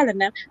 to. you're telling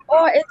them,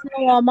 oh, it's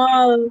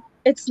normal.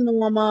 It's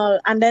normal.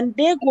 And then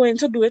they're going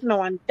to do it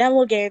now and then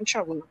we'll get in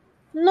trouble.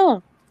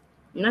 No,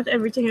 Not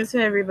everything is for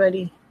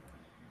everybody.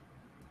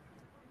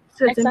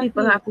 Certain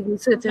people exactly. have to do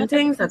certain Not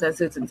things everything. at a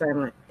certain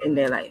time in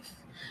their life.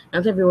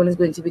 Not everyone is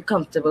going to be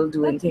comfortable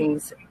doing Exactly.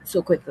 things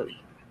so quickly.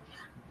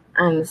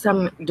 And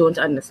some don't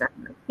understand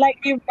that. Like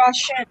the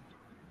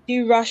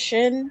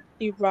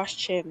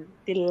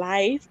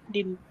life,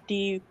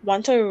 the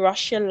want to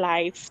rush your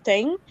life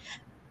thing.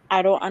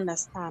 I don't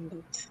understand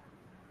it.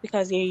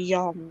 Because you're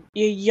young.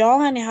 You're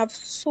young and you have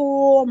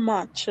so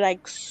much to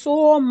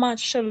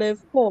live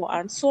for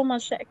and so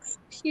much to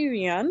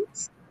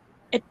experience.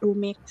 It do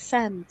make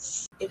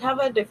sense. It have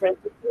a difference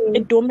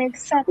It do make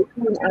sense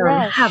between to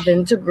rush.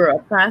 having to grow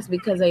up fast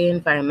because of your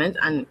environment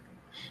and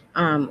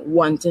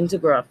wanting to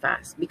grow up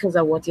fast because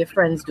of what your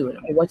friends doing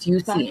or what you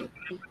seeing.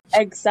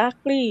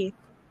 Exactly.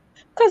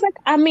 Cause like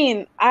I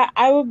mean,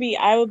 I will be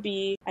I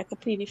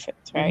completely fit,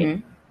 right?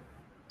 Mm-hmm.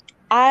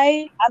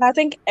 I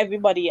think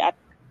everybody at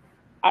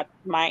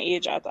my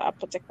age at a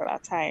particular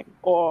time,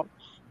 or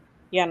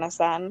you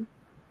understand,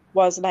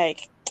 was like,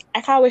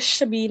 I can't wish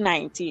to be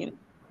 19.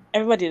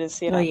 Everybody did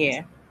say Oh that,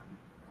 yeah.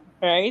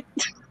 right?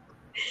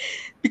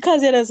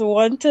 Because you just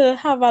want to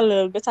have a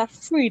little bit of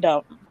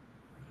freedom,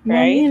 Well,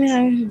 me right? and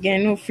I get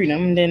no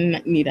freedom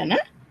then neither, nah?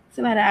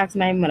 So I asked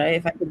my mother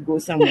if I could go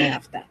somewhere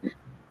after.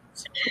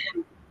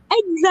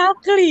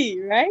 Exactly,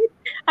 right?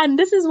 And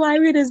this is why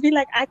we just be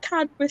like, I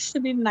can't wish to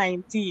be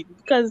 19.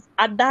 Because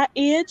at that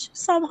age,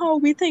 somehow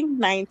we think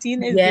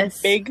 19 is the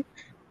Yes. big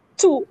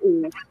too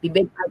old, The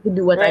big I could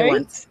do what I right?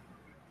 want.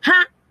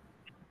 Ha!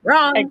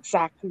 Wrong.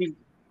 Exactly.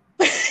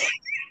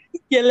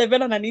 You're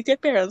living underneath your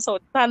parents' house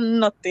and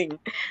nothing.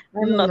 My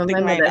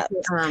Nothing like mother that,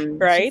 she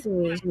right? said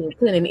she was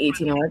turning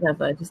 18 or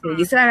whatever. She said,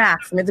 you still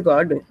ask me to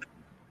go do.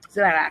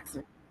 Still ask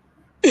me.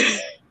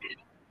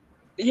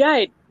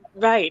 Right,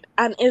 right.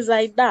 And it's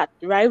like that,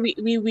 right?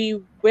 We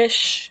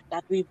wish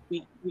that we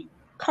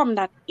come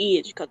that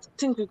age because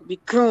think we could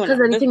be grown Because up.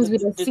 of the things we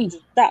don't This, see.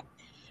 that.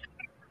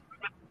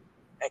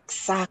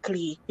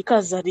 Exactly.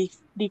 Because of the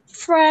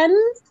friends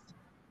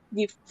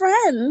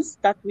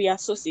that we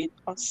associate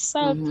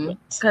ourselves with,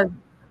 Because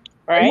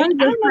right? not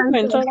even I'm not friends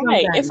going to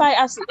lie. sometimes. If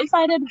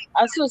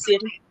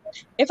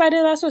I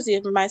did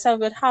associate myself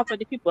with half of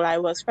the people I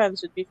was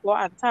friends with before,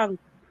 and thank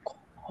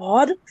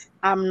God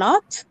I'm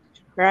not,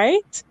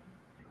 right?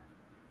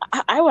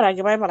 I would have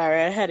given my mother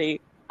a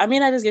headache. I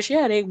mean, I just give she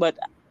a headache, but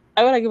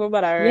I would have given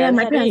my mother a Yeah, real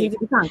my parents headache, need to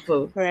be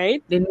thankful.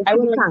 right? They need I to would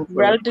be have thankful.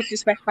 real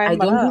disrespect my I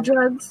don't do mother.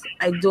 drugs.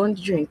 I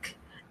don't drink.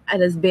 I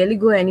just barely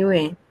go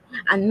anywhere.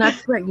 I'm not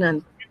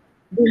pregnant.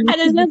 They I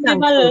need to just be let's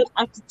give a thankful. little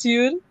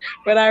attitude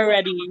when I'm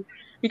ready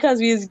because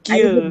we's I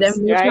give them girls,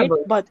 no right?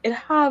 trouble. But it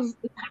have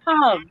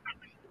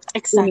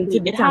They need to exactly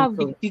be it have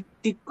thankful. the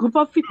group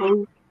of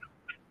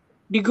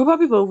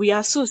people we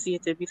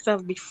associated with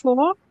self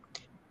before.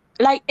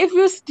 Like if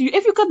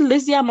you could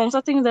list the amount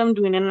of things I'm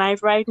doing in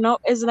life right now,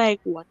 it's like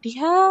what the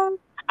hell?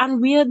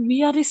 And we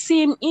are the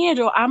same age,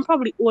 or I'm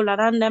probably older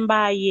than them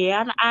by a year,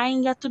 and I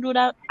ain't get to do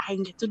that. I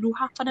ain't get to do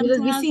half of You them just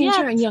things be as seeing yet.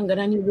 children younger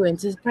than you go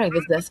into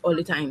private desk all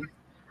the time.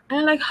 And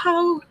I'm like,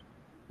 how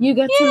you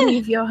get to Yeah,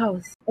 leave your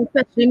house?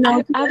 Especially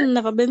now. I've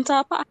never been to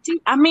a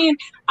party. I mean,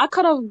 I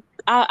could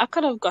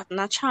have gotten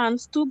a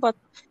chance to, but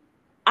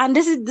and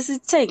this is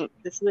thing.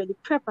 This is where the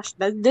peer pressure.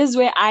 This is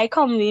where I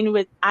come in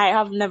with. I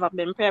have never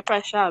been peer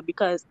pressure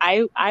because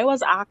I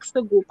was asked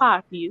to go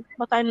parties,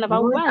 but I You never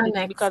know what our went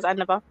next because I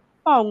never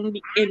found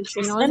the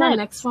you interest know what's in our it.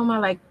 next form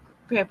of like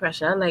peer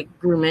pressure, like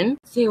grooming?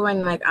 Say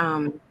when like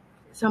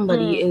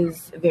somebody Mm.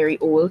 is very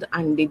old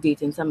and they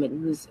dating somebody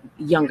who's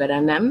younger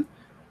than them,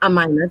 a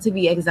minor to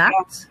be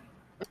exact.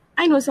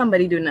 I know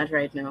somebody doing that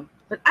right now,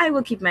 but I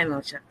will keep my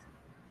mouth shut.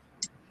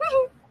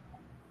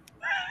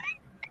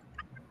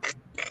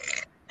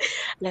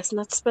 Let's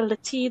not spill the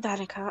tea,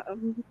 Danica.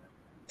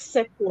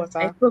 Sip I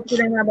water. spoke to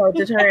them about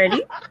it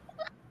already,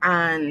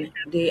 and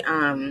they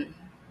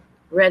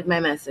read my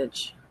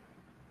message.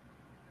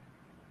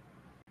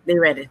 They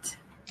read it,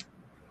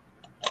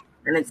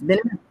 and it's been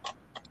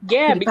for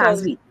Yeah, the past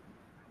because week.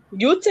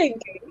 you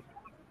think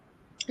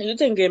you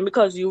thinking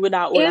because you with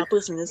that older If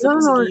person is no,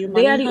 supposed to no, give you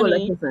they are money, the older honey.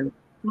 person.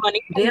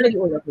 Money They come are with the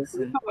older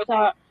person.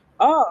 a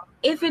oh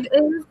If it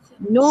is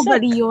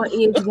nobody sick. your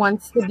age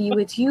wants to be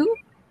with you,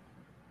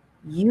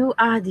 you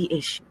are the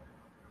issue.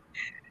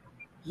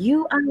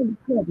 You are the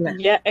problem.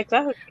 Yeah,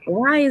 exactly.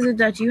 Why is it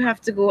that you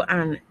have to go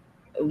and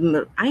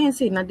I ain't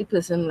saying that the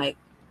person like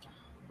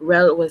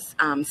Rel was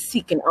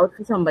seeking out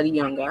for somebody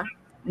younger.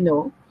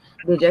 No,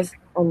 they just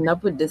end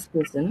up with this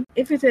person.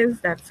 If it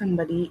is that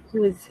somebody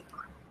who is,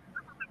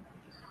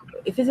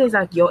 if it is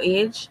at your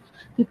age,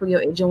 people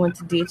your age don't want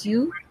to date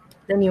you,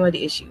 then you are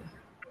the issue.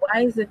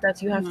 Why is it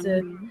that you have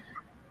to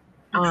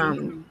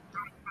Exactly.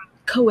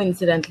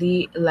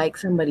 coincidentally like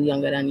somebody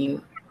younger than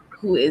you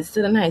who is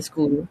still in high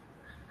school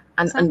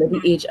and under the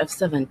Exactly. age of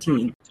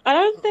 17? I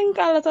don't think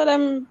a lot of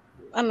them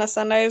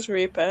understand that it's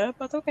rape,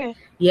 but okay.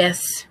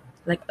 Yes,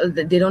 like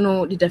they don't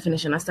know the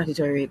definition of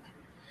statutory rape.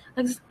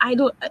 Like I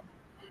don't.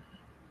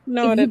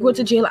 No, If they you go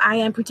to don't. jail, I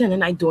am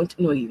pretending I don't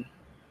know you.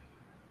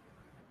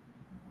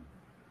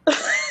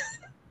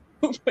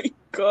 Oh my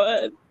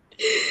God.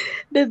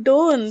 They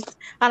don't.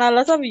 And a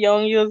lot of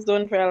young youths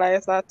don't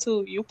realize that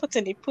too. You put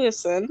in a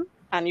person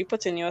and you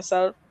put in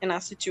yourself in a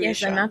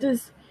Yes, and situation. that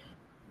is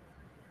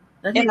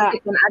In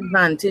taking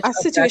advantage a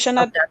situation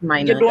of that that you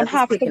minor. don't That is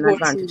have to taking go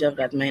advantage through. of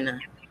that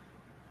minor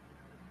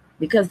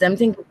because them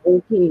think it's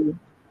okay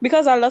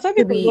Because a lot of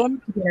to be in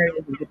a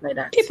relationship like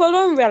that. people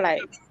don't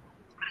realize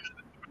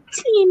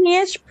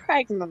teenage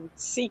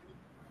pregnancy,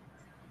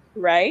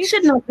 right?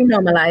 Should not be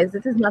normalized.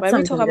 It is not When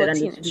we talk something good, about and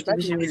teenage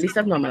we should really pregnancy,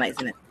 stop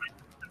normalizing it.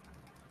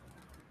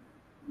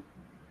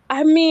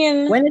 I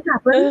mean, When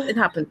uh, it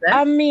happens. Eh?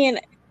 I mean,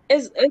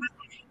 is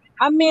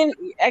I mean,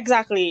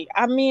 exactly.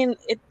 I mean,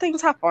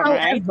 things happen,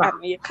 right? However,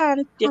 And you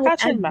can't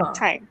change back however,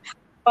 time.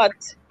 But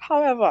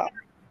however,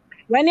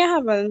 when you're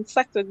having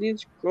sex with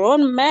these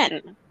grown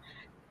men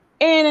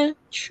in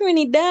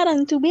Trinidad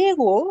and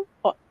Tobago,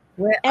 or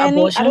where I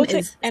abortion don't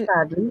think, is and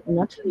sadly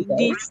not legal.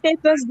 these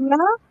states do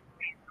that.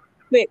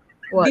 Wait,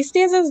 What? these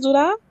states do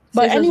that.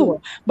 But Says as anyway,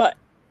 what? but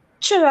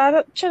Trinidad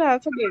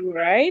and Tobago,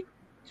 right?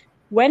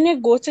 When you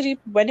go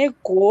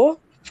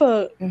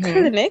for Mm-hmm.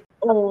 clinic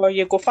or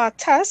you go for a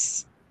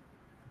test,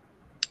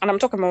 and I'm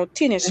talking about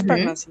teenage Mm-hmm.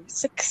 pregnancy,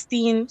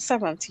 16,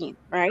 17,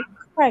 right?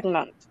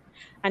 Pregnant.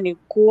 And you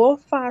go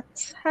for a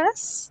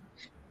test,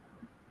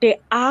 they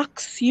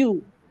ask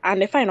you,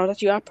 and they find out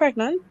that you are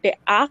pregnant, they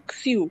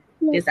ask you,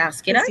 who Just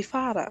ask you is that. the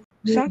father?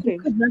 You Exactly.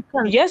 could not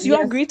Yes, you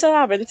yes, agree to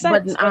having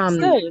but sex, but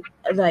still,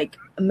 like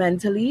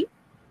mentally,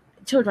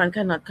 children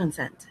cannot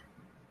consent.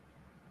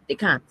 They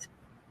can't.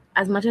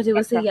 As much as they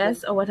will say exactly.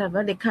 yes or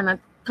whatever, they cannot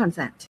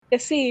consent. You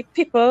see,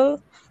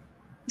 people,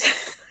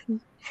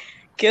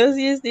 girls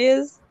these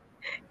days,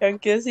 young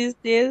girls these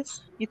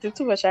days, eating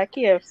too much at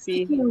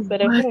KFC. Yeah, So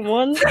the what?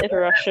 hormones is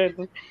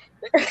rushing.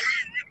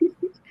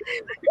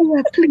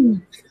 Yeah, please,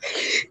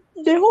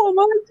 The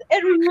hormones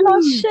is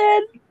please.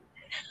 rushing.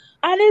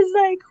 And it's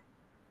like,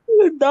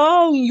 you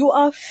down, you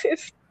are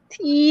 15.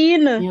 You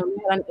know,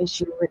 we had an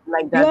issue with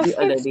like You that are the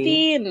other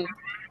day. 15,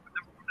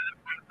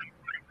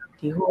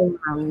 The whole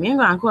we ain't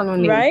gonna call no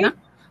names, right? no?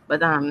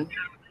 But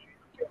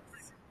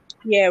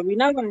Yeah, we're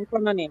not gonna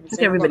call no names. let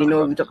We're not everybody gonna know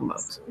what call we're no talking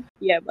names. about.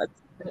 Yeah, but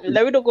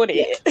let me don't go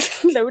Yeah,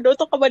 there. Let me don't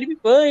talk about the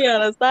people. You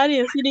understand?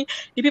 You see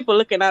the people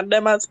looking at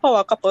them as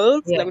power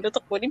couples. Let yeah. me don't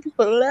talk about the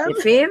people. The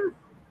fame?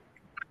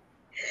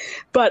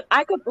 But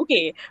I could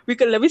okay. We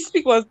could let me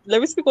speak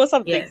on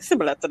something Yes.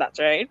 similar to that,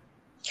 right?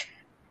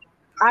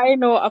 I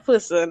know a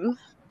person,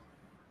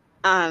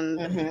 and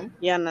Mm-hmm.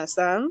 you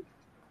understand,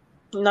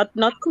 not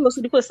close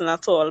to the person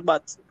at all,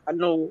 but I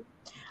know.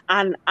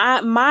 And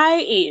at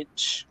my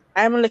age,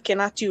 I'm looking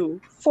at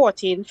you,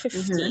 14, Mm-hmm.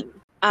 15,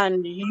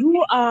 and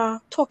you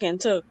are talking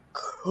to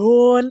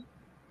grown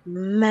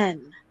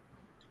men.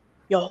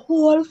 Your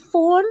whole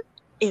phone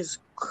is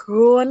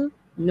grown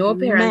No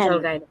parental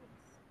men. guidance.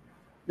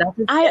 That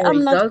is I a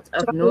am not result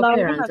going of to no allow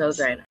parental that.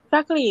 guidance.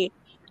 Exactly.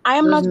 I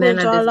am Those not men going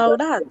are to allow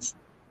that. disgusting.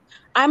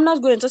 I'm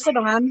not going to sit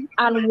down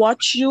and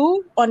watch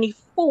you on the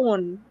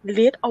phone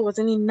late hours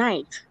in the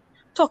night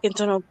talking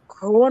to a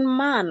grown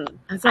man.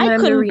 And some I of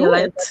them don't couldn't do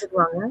realize it. that it's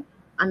wrong, right?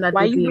 And that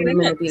Why they're you being doing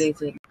it?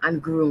 manipulated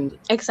and groomed.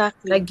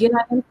 Exactly. Like, Gil,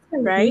 I am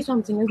telling you Right?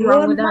 something is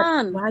wrong with Grown that.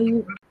 man. Why are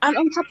you And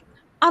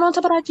on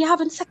top of that, you're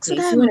having sex with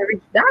place? You want them. to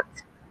reach that?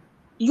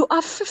 You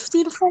are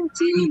 15,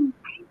 14.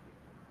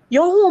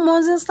 Your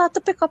hormones didn't start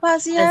to pick up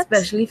as yet.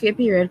 Especially if your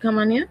period come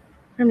on you.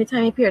 From the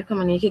time your period come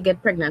on you can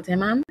get pregnant, eh,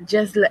 ma'am?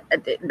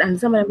 And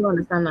some of them don't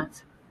understand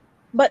that.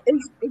 But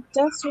it's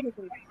just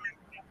ridiculous.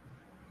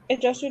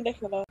 It's just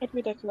ridiculous. It's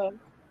ridiculous.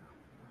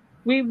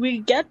 We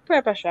get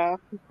peer pressure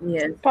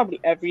Yes. probably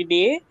every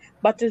day,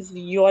 but it's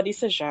your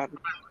decision.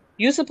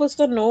 You're supposed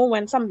to know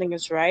when something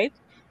is right,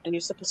 and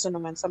you're supposed to know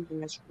when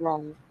something is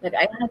wrong. Like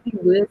I had the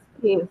worst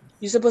case,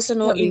 You're supposed to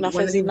know probably enough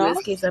one of is the enough.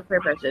 worst cases of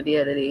peer pressure the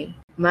other day.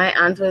 My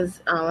aunt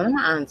was one of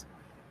my aunts.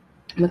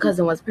 My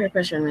cousin was peer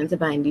pressuring me into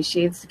buying these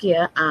shades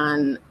here,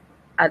 and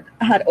I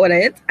had ordered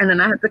it, and then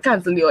I had to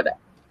cancel the order.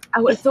 I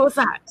was so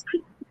sad.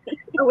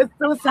 I was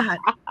so sad.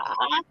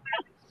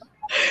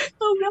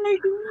 Oh my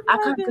I god.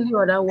 canceled the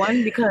order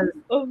one because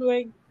Oh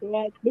my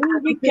god. I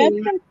had to We pay.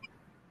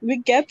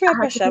 get I peer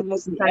had to pressure pay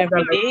mostly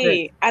every $55 for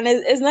it, day. And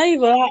it's not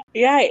even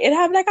yeah, it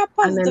have like a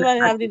and positive then and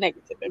it have the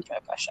negative in peer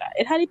pressure.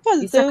 It had the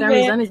the positive second where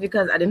reason is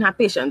because I didn't have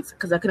patience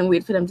because I couldn't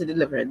wait for them to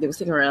deliver it. They were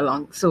sitting right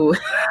along, so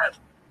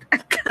I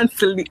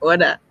canceled the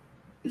order.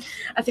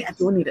 I think I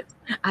don't need it.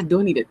 I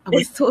don't need it. I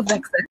was so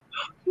vexed.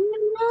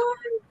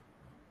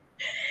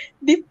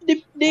 The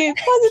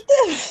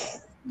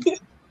positive,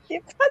 the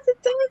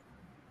positive,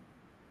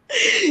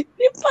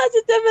 the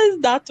positive is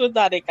not with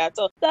Danica.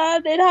 So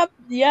that it have,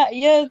 yeah,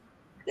 yeah.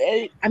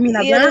 I mean,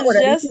 I'm Yeah, gonna it's order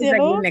the just, things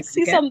again next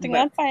see weekend, something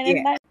but and find it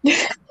yeah.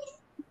 nice.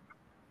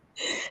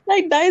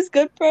 Like, that is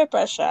good peer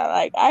pressure.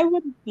 Like, I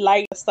would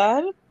like to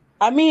understand.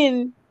 I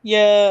mean,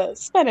 you're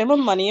spending my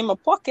money in my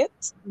pocket,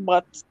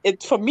 but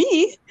it for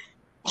me,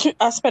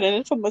 I'm spending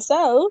it for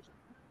myself.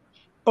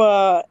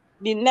 But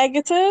the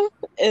negative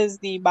is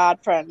the bad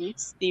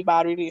friends, the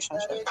bad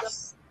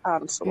relationships,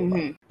 and so on.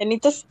 Mm-hmm. I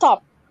need to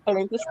stop. I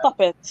need to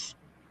stop it.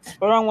 What's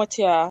wrong with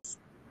you?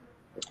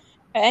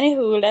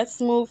 Anywho,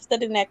 let's move to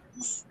the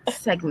next.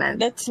 Segment.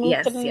 Let's move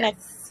to Yes, the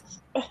next.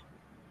 yes.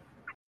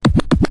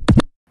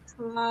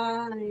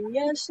 Time.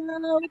 Yeah, shout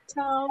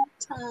out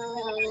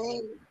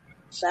time.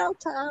 Shout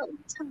out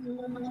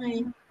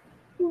time.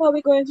 Who are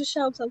we going to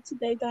shout out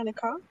today,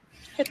 Danica?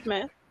 Hit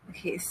me.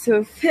 Okay,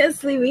 so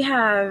firstly, we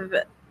have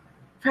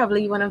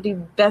probably one of the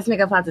best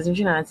makeup artists in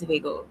Trinidad and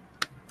Tobago.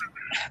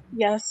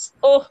 Yes.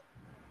 Oh,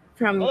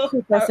 From oh,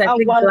 Cooper I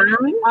Cetic want.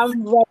 Glam.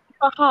 I'm ready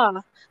for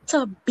her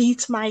to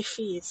beat my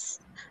face.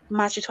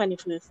 March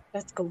 21st.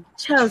 Let's go.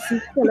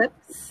 Chelsea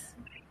Phillips.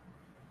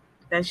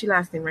 That's your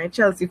last name, right?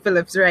 Chelsea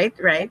Phillips, right?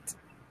 Right.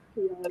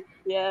 Yeah,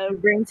 yeah. We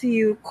bring to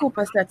you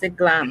Cooper Cetic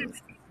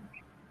Glams.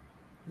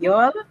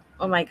 Y'all,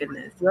 oh my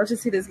goodness. Y'all should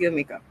see this girl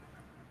makeup.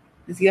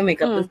 This girl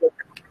makeup is like,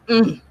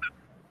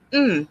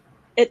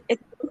 It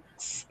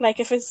looks like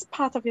if it's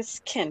part of your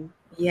skin.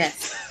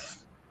 yes.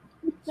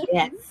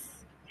 Yes.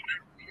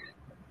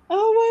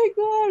 Oh my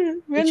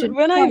god.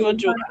 We're not even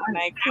joking.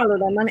 Like, Follow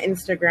them on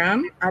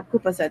Instagram at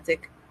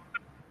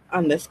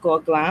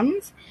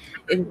CooperCetic_glams.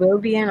 It will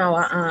be in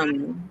our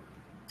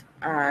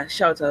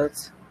shout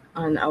out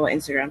on our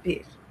Instagram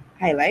page.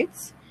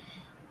 Highlights.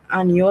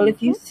 And y'all,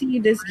 if you see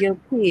this girl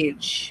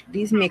page,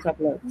 these makeup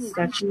looks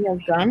that she has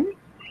done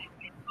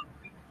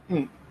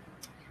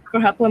for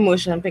her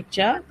promotion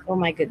picture, oh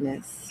my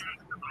goodness.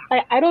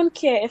 I don't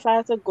care if I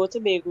have to go to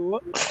Begu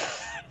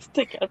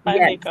to get my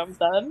Yes, makeup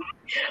done,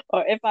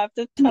 or if I have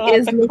to she tell her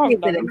is to come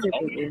located down in here.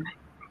 Tobago.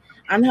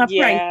 And her prices,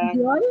 Yeah,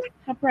 y'all,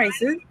 her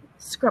prices,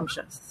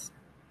 scrumptious.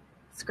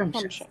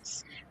 Scrumptious.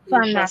 conscious.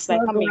 For Just like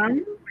natural a makeup.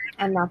 glam,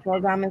 a natural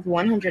glam is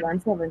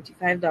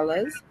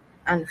 $175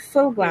 and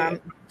full Yeah. glam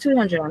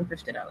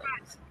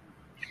 $250.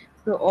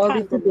 So all the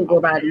Can't go Tobago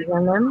wrong. bodies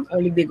on them,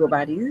 all the bigger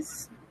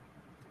bodies,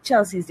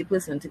 Chelsea is the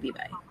person to be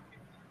by.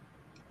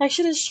 Like,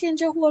 she just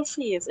change your whole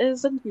face. It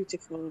isn't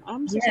beautiful.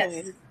 I'm so sorry.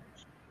 Yes.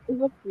 It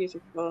was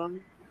beautiful.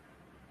 And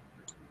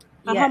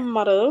her Yes.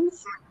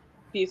 models,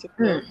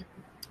 beautiful.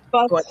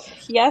 But Good.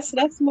 yes,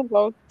 let's move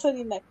on to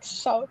the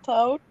next shout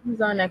out.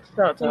 Who's our next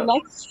shout The out?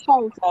 next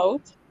shout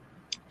out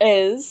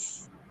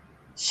is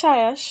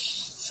Shaya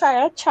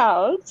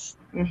Charles.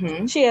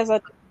 Mm-hmm. She is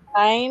a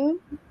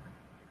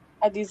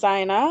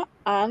designer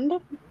and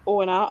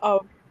owner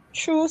of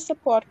True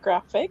Support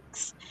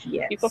Graphics.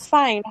 You can Yes.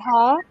 find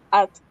her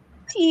at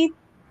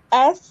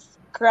TS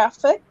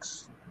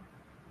Graphics.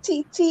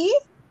 TT,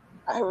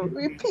 I will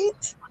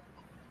repeat,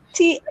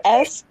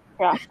 TS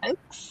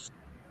Graphics.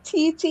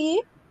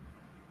 TT.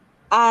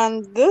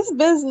 And this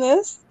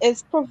business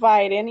is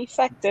providing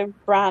effective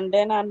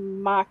branding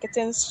and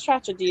marketing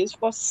strategies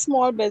for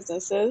small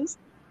businesses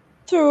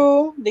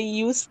through the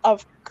use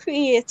of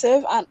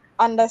creative and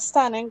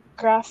understanding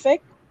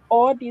graphic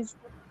or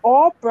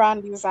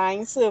brand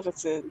design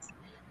services.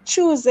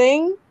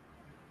 Choosing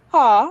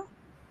her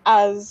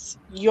as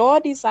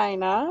your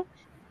designer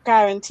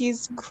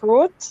guarantees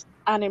growth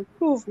and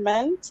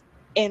improvement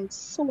in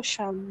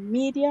social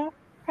media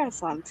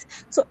presence.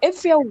 So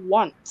if you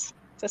want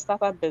to start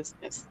a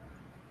business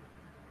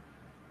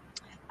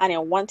and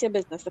you want your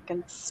business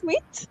looking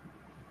sweet,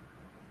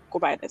 go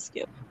buy this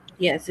skill.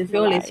 Yes, if you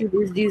No only lie. see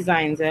these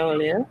designs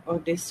earlier, oh,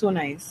 they're so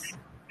nice.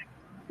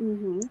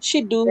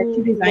 She do Let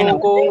you design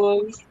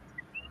logos.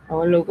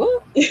 our logo.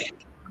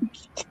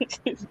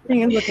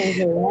 Thing is looking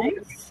very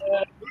nice.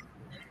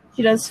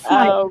 She does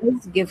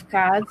flyers, gift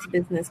cards,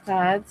 business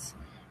cards,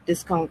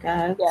 discount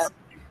cards. Yeah.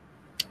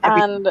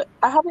 And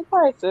I have the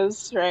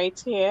prices right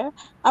here.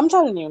 I'm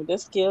telling you,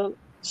 this girl,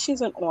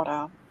 she's an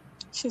order.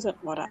 She's an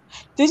order.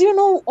 Did you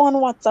know on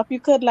WhatsApp you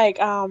could like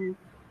you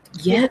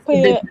Yes, could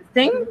pay the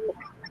thing.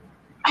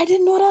 I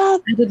didn't know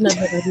that. I did not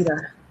know that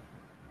either.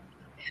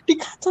 The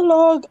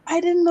catalog.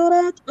 I didn't know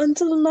that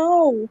until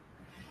now.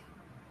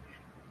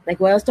 Like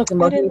when I was talking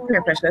about I the didn't peer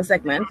know. pressure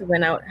segment,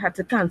 when I had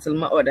to cancel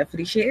my order for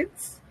the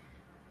shades,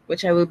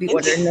 which I will be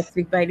ordering next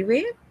week, by the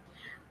way,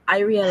 I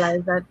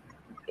realized that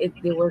it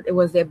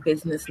was their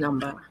business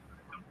number.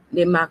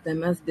 They marked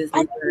them as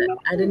business.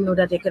 I didn't know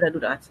that they could do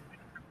that.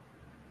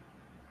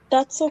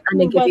 That's so And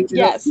they cool. give you But the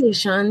yes,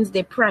 locations,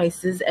 the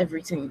prices,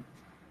 everything.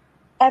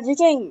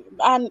 everything.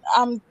 And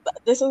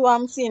this is what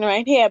I'm seeing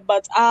right here.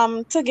 But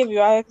to give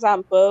you an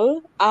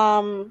example,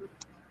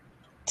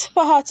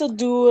 for her to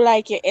do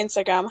like your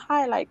Instagram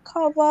highlight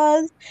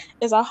covers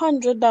is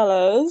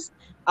 $100.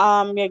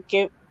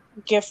 You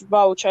gift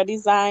voucher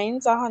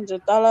designs,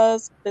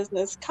 $100,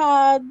 business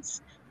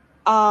cards,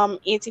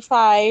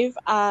 85,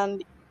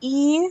 and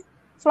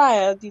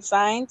flyer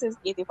designs is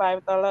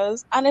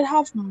 $85, and it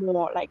have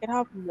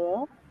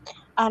more,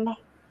 and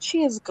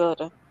she is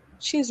good.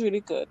 She's really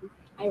good.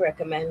 I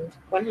recommend.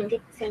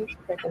 100%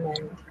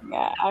 recommend.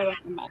 Yeah, I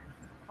recommend.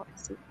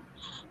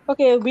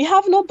 Okay, we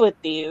have no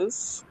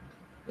birthdays.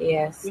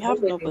 Yes. We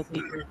have no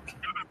birthdays birthdays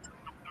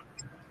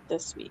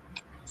this week.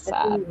 But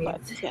Sad, anyways,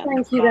 but yeah.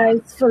 thank you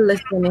guys for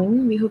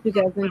listening. We hope you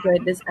guys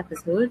enjoyed this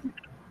episode.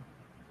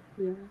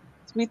 Yeah.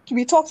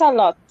 We talked a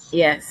lot.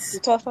 Yes. We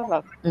talked a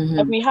lot. Mhm.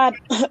 And we had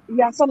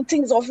some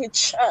things off our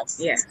chest.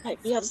 Yes.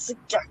 Like we had to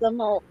get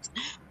them out.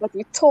 But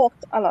we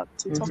talked a lot.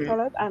 We talked Mhm. a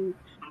lot, and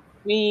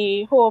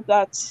we hope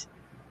that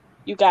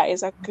you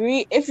guys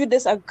agree. If you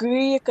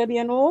disagree, you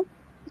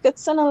could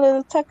send a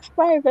little text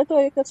private,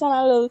 or you could send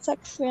a little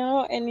text,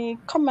 any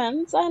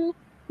comments, and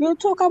we'll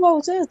talk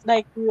about it.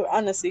 Like, we'll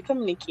honestly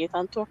communicate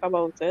and talk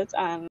about it.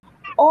 And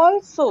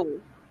also,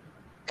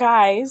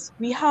 guys,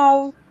 we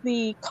have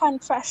the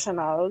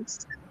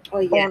confessionals Oh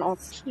on our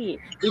yes. page.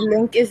 The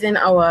link is in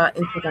our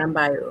Instagram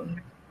bio.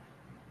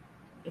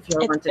 If you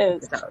want to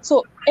check it out.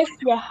 So if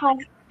you have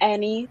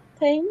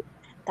anything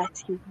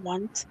that you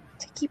want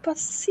to keep a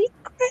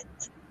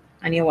secret,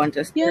 And you want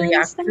us to you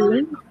react to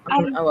understand?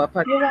 on our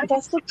podcast. You want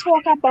us to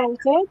talk about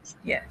it?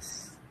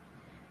 Yes.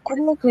 Go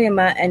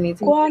Disclaimer,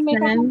 anything and make a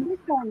send,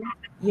 confession.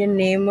 your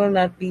name will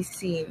not be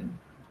seen.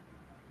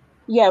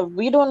 Yeah,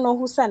 we don't know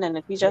who's sending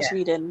it. We just Yeah.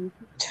 reading.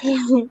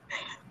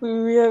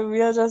 we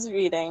are just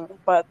reading.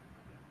 But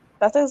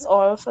that is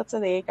all for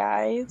today,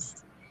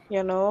 guys.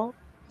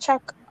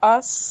 Check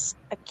us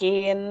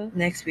again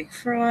Next week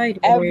Friday.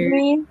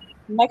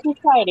 next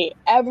Friday.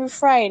 Every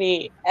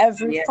Friday.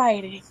 Yes.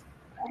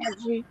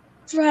 Every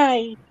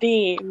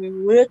Friday.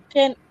 We're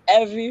working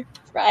every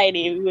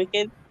Friday. We're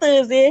working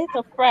Thursday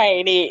to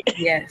Friday.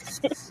 Yes.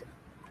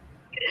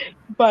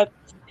 But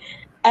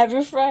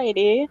every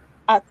Friday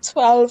at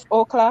 12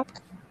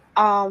 o'clock,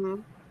 our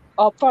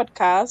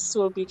podcast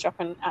will be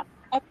dropping an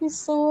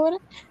episode,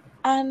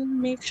 and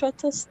make sure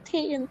to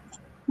stay in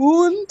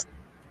tuned.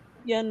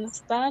 You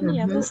understand?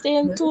 You have to stay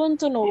in tune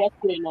to know what's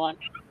going on.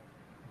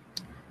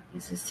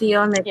 See you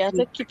all next You have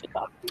week. to keep it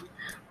up.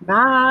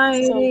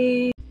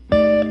 Bye.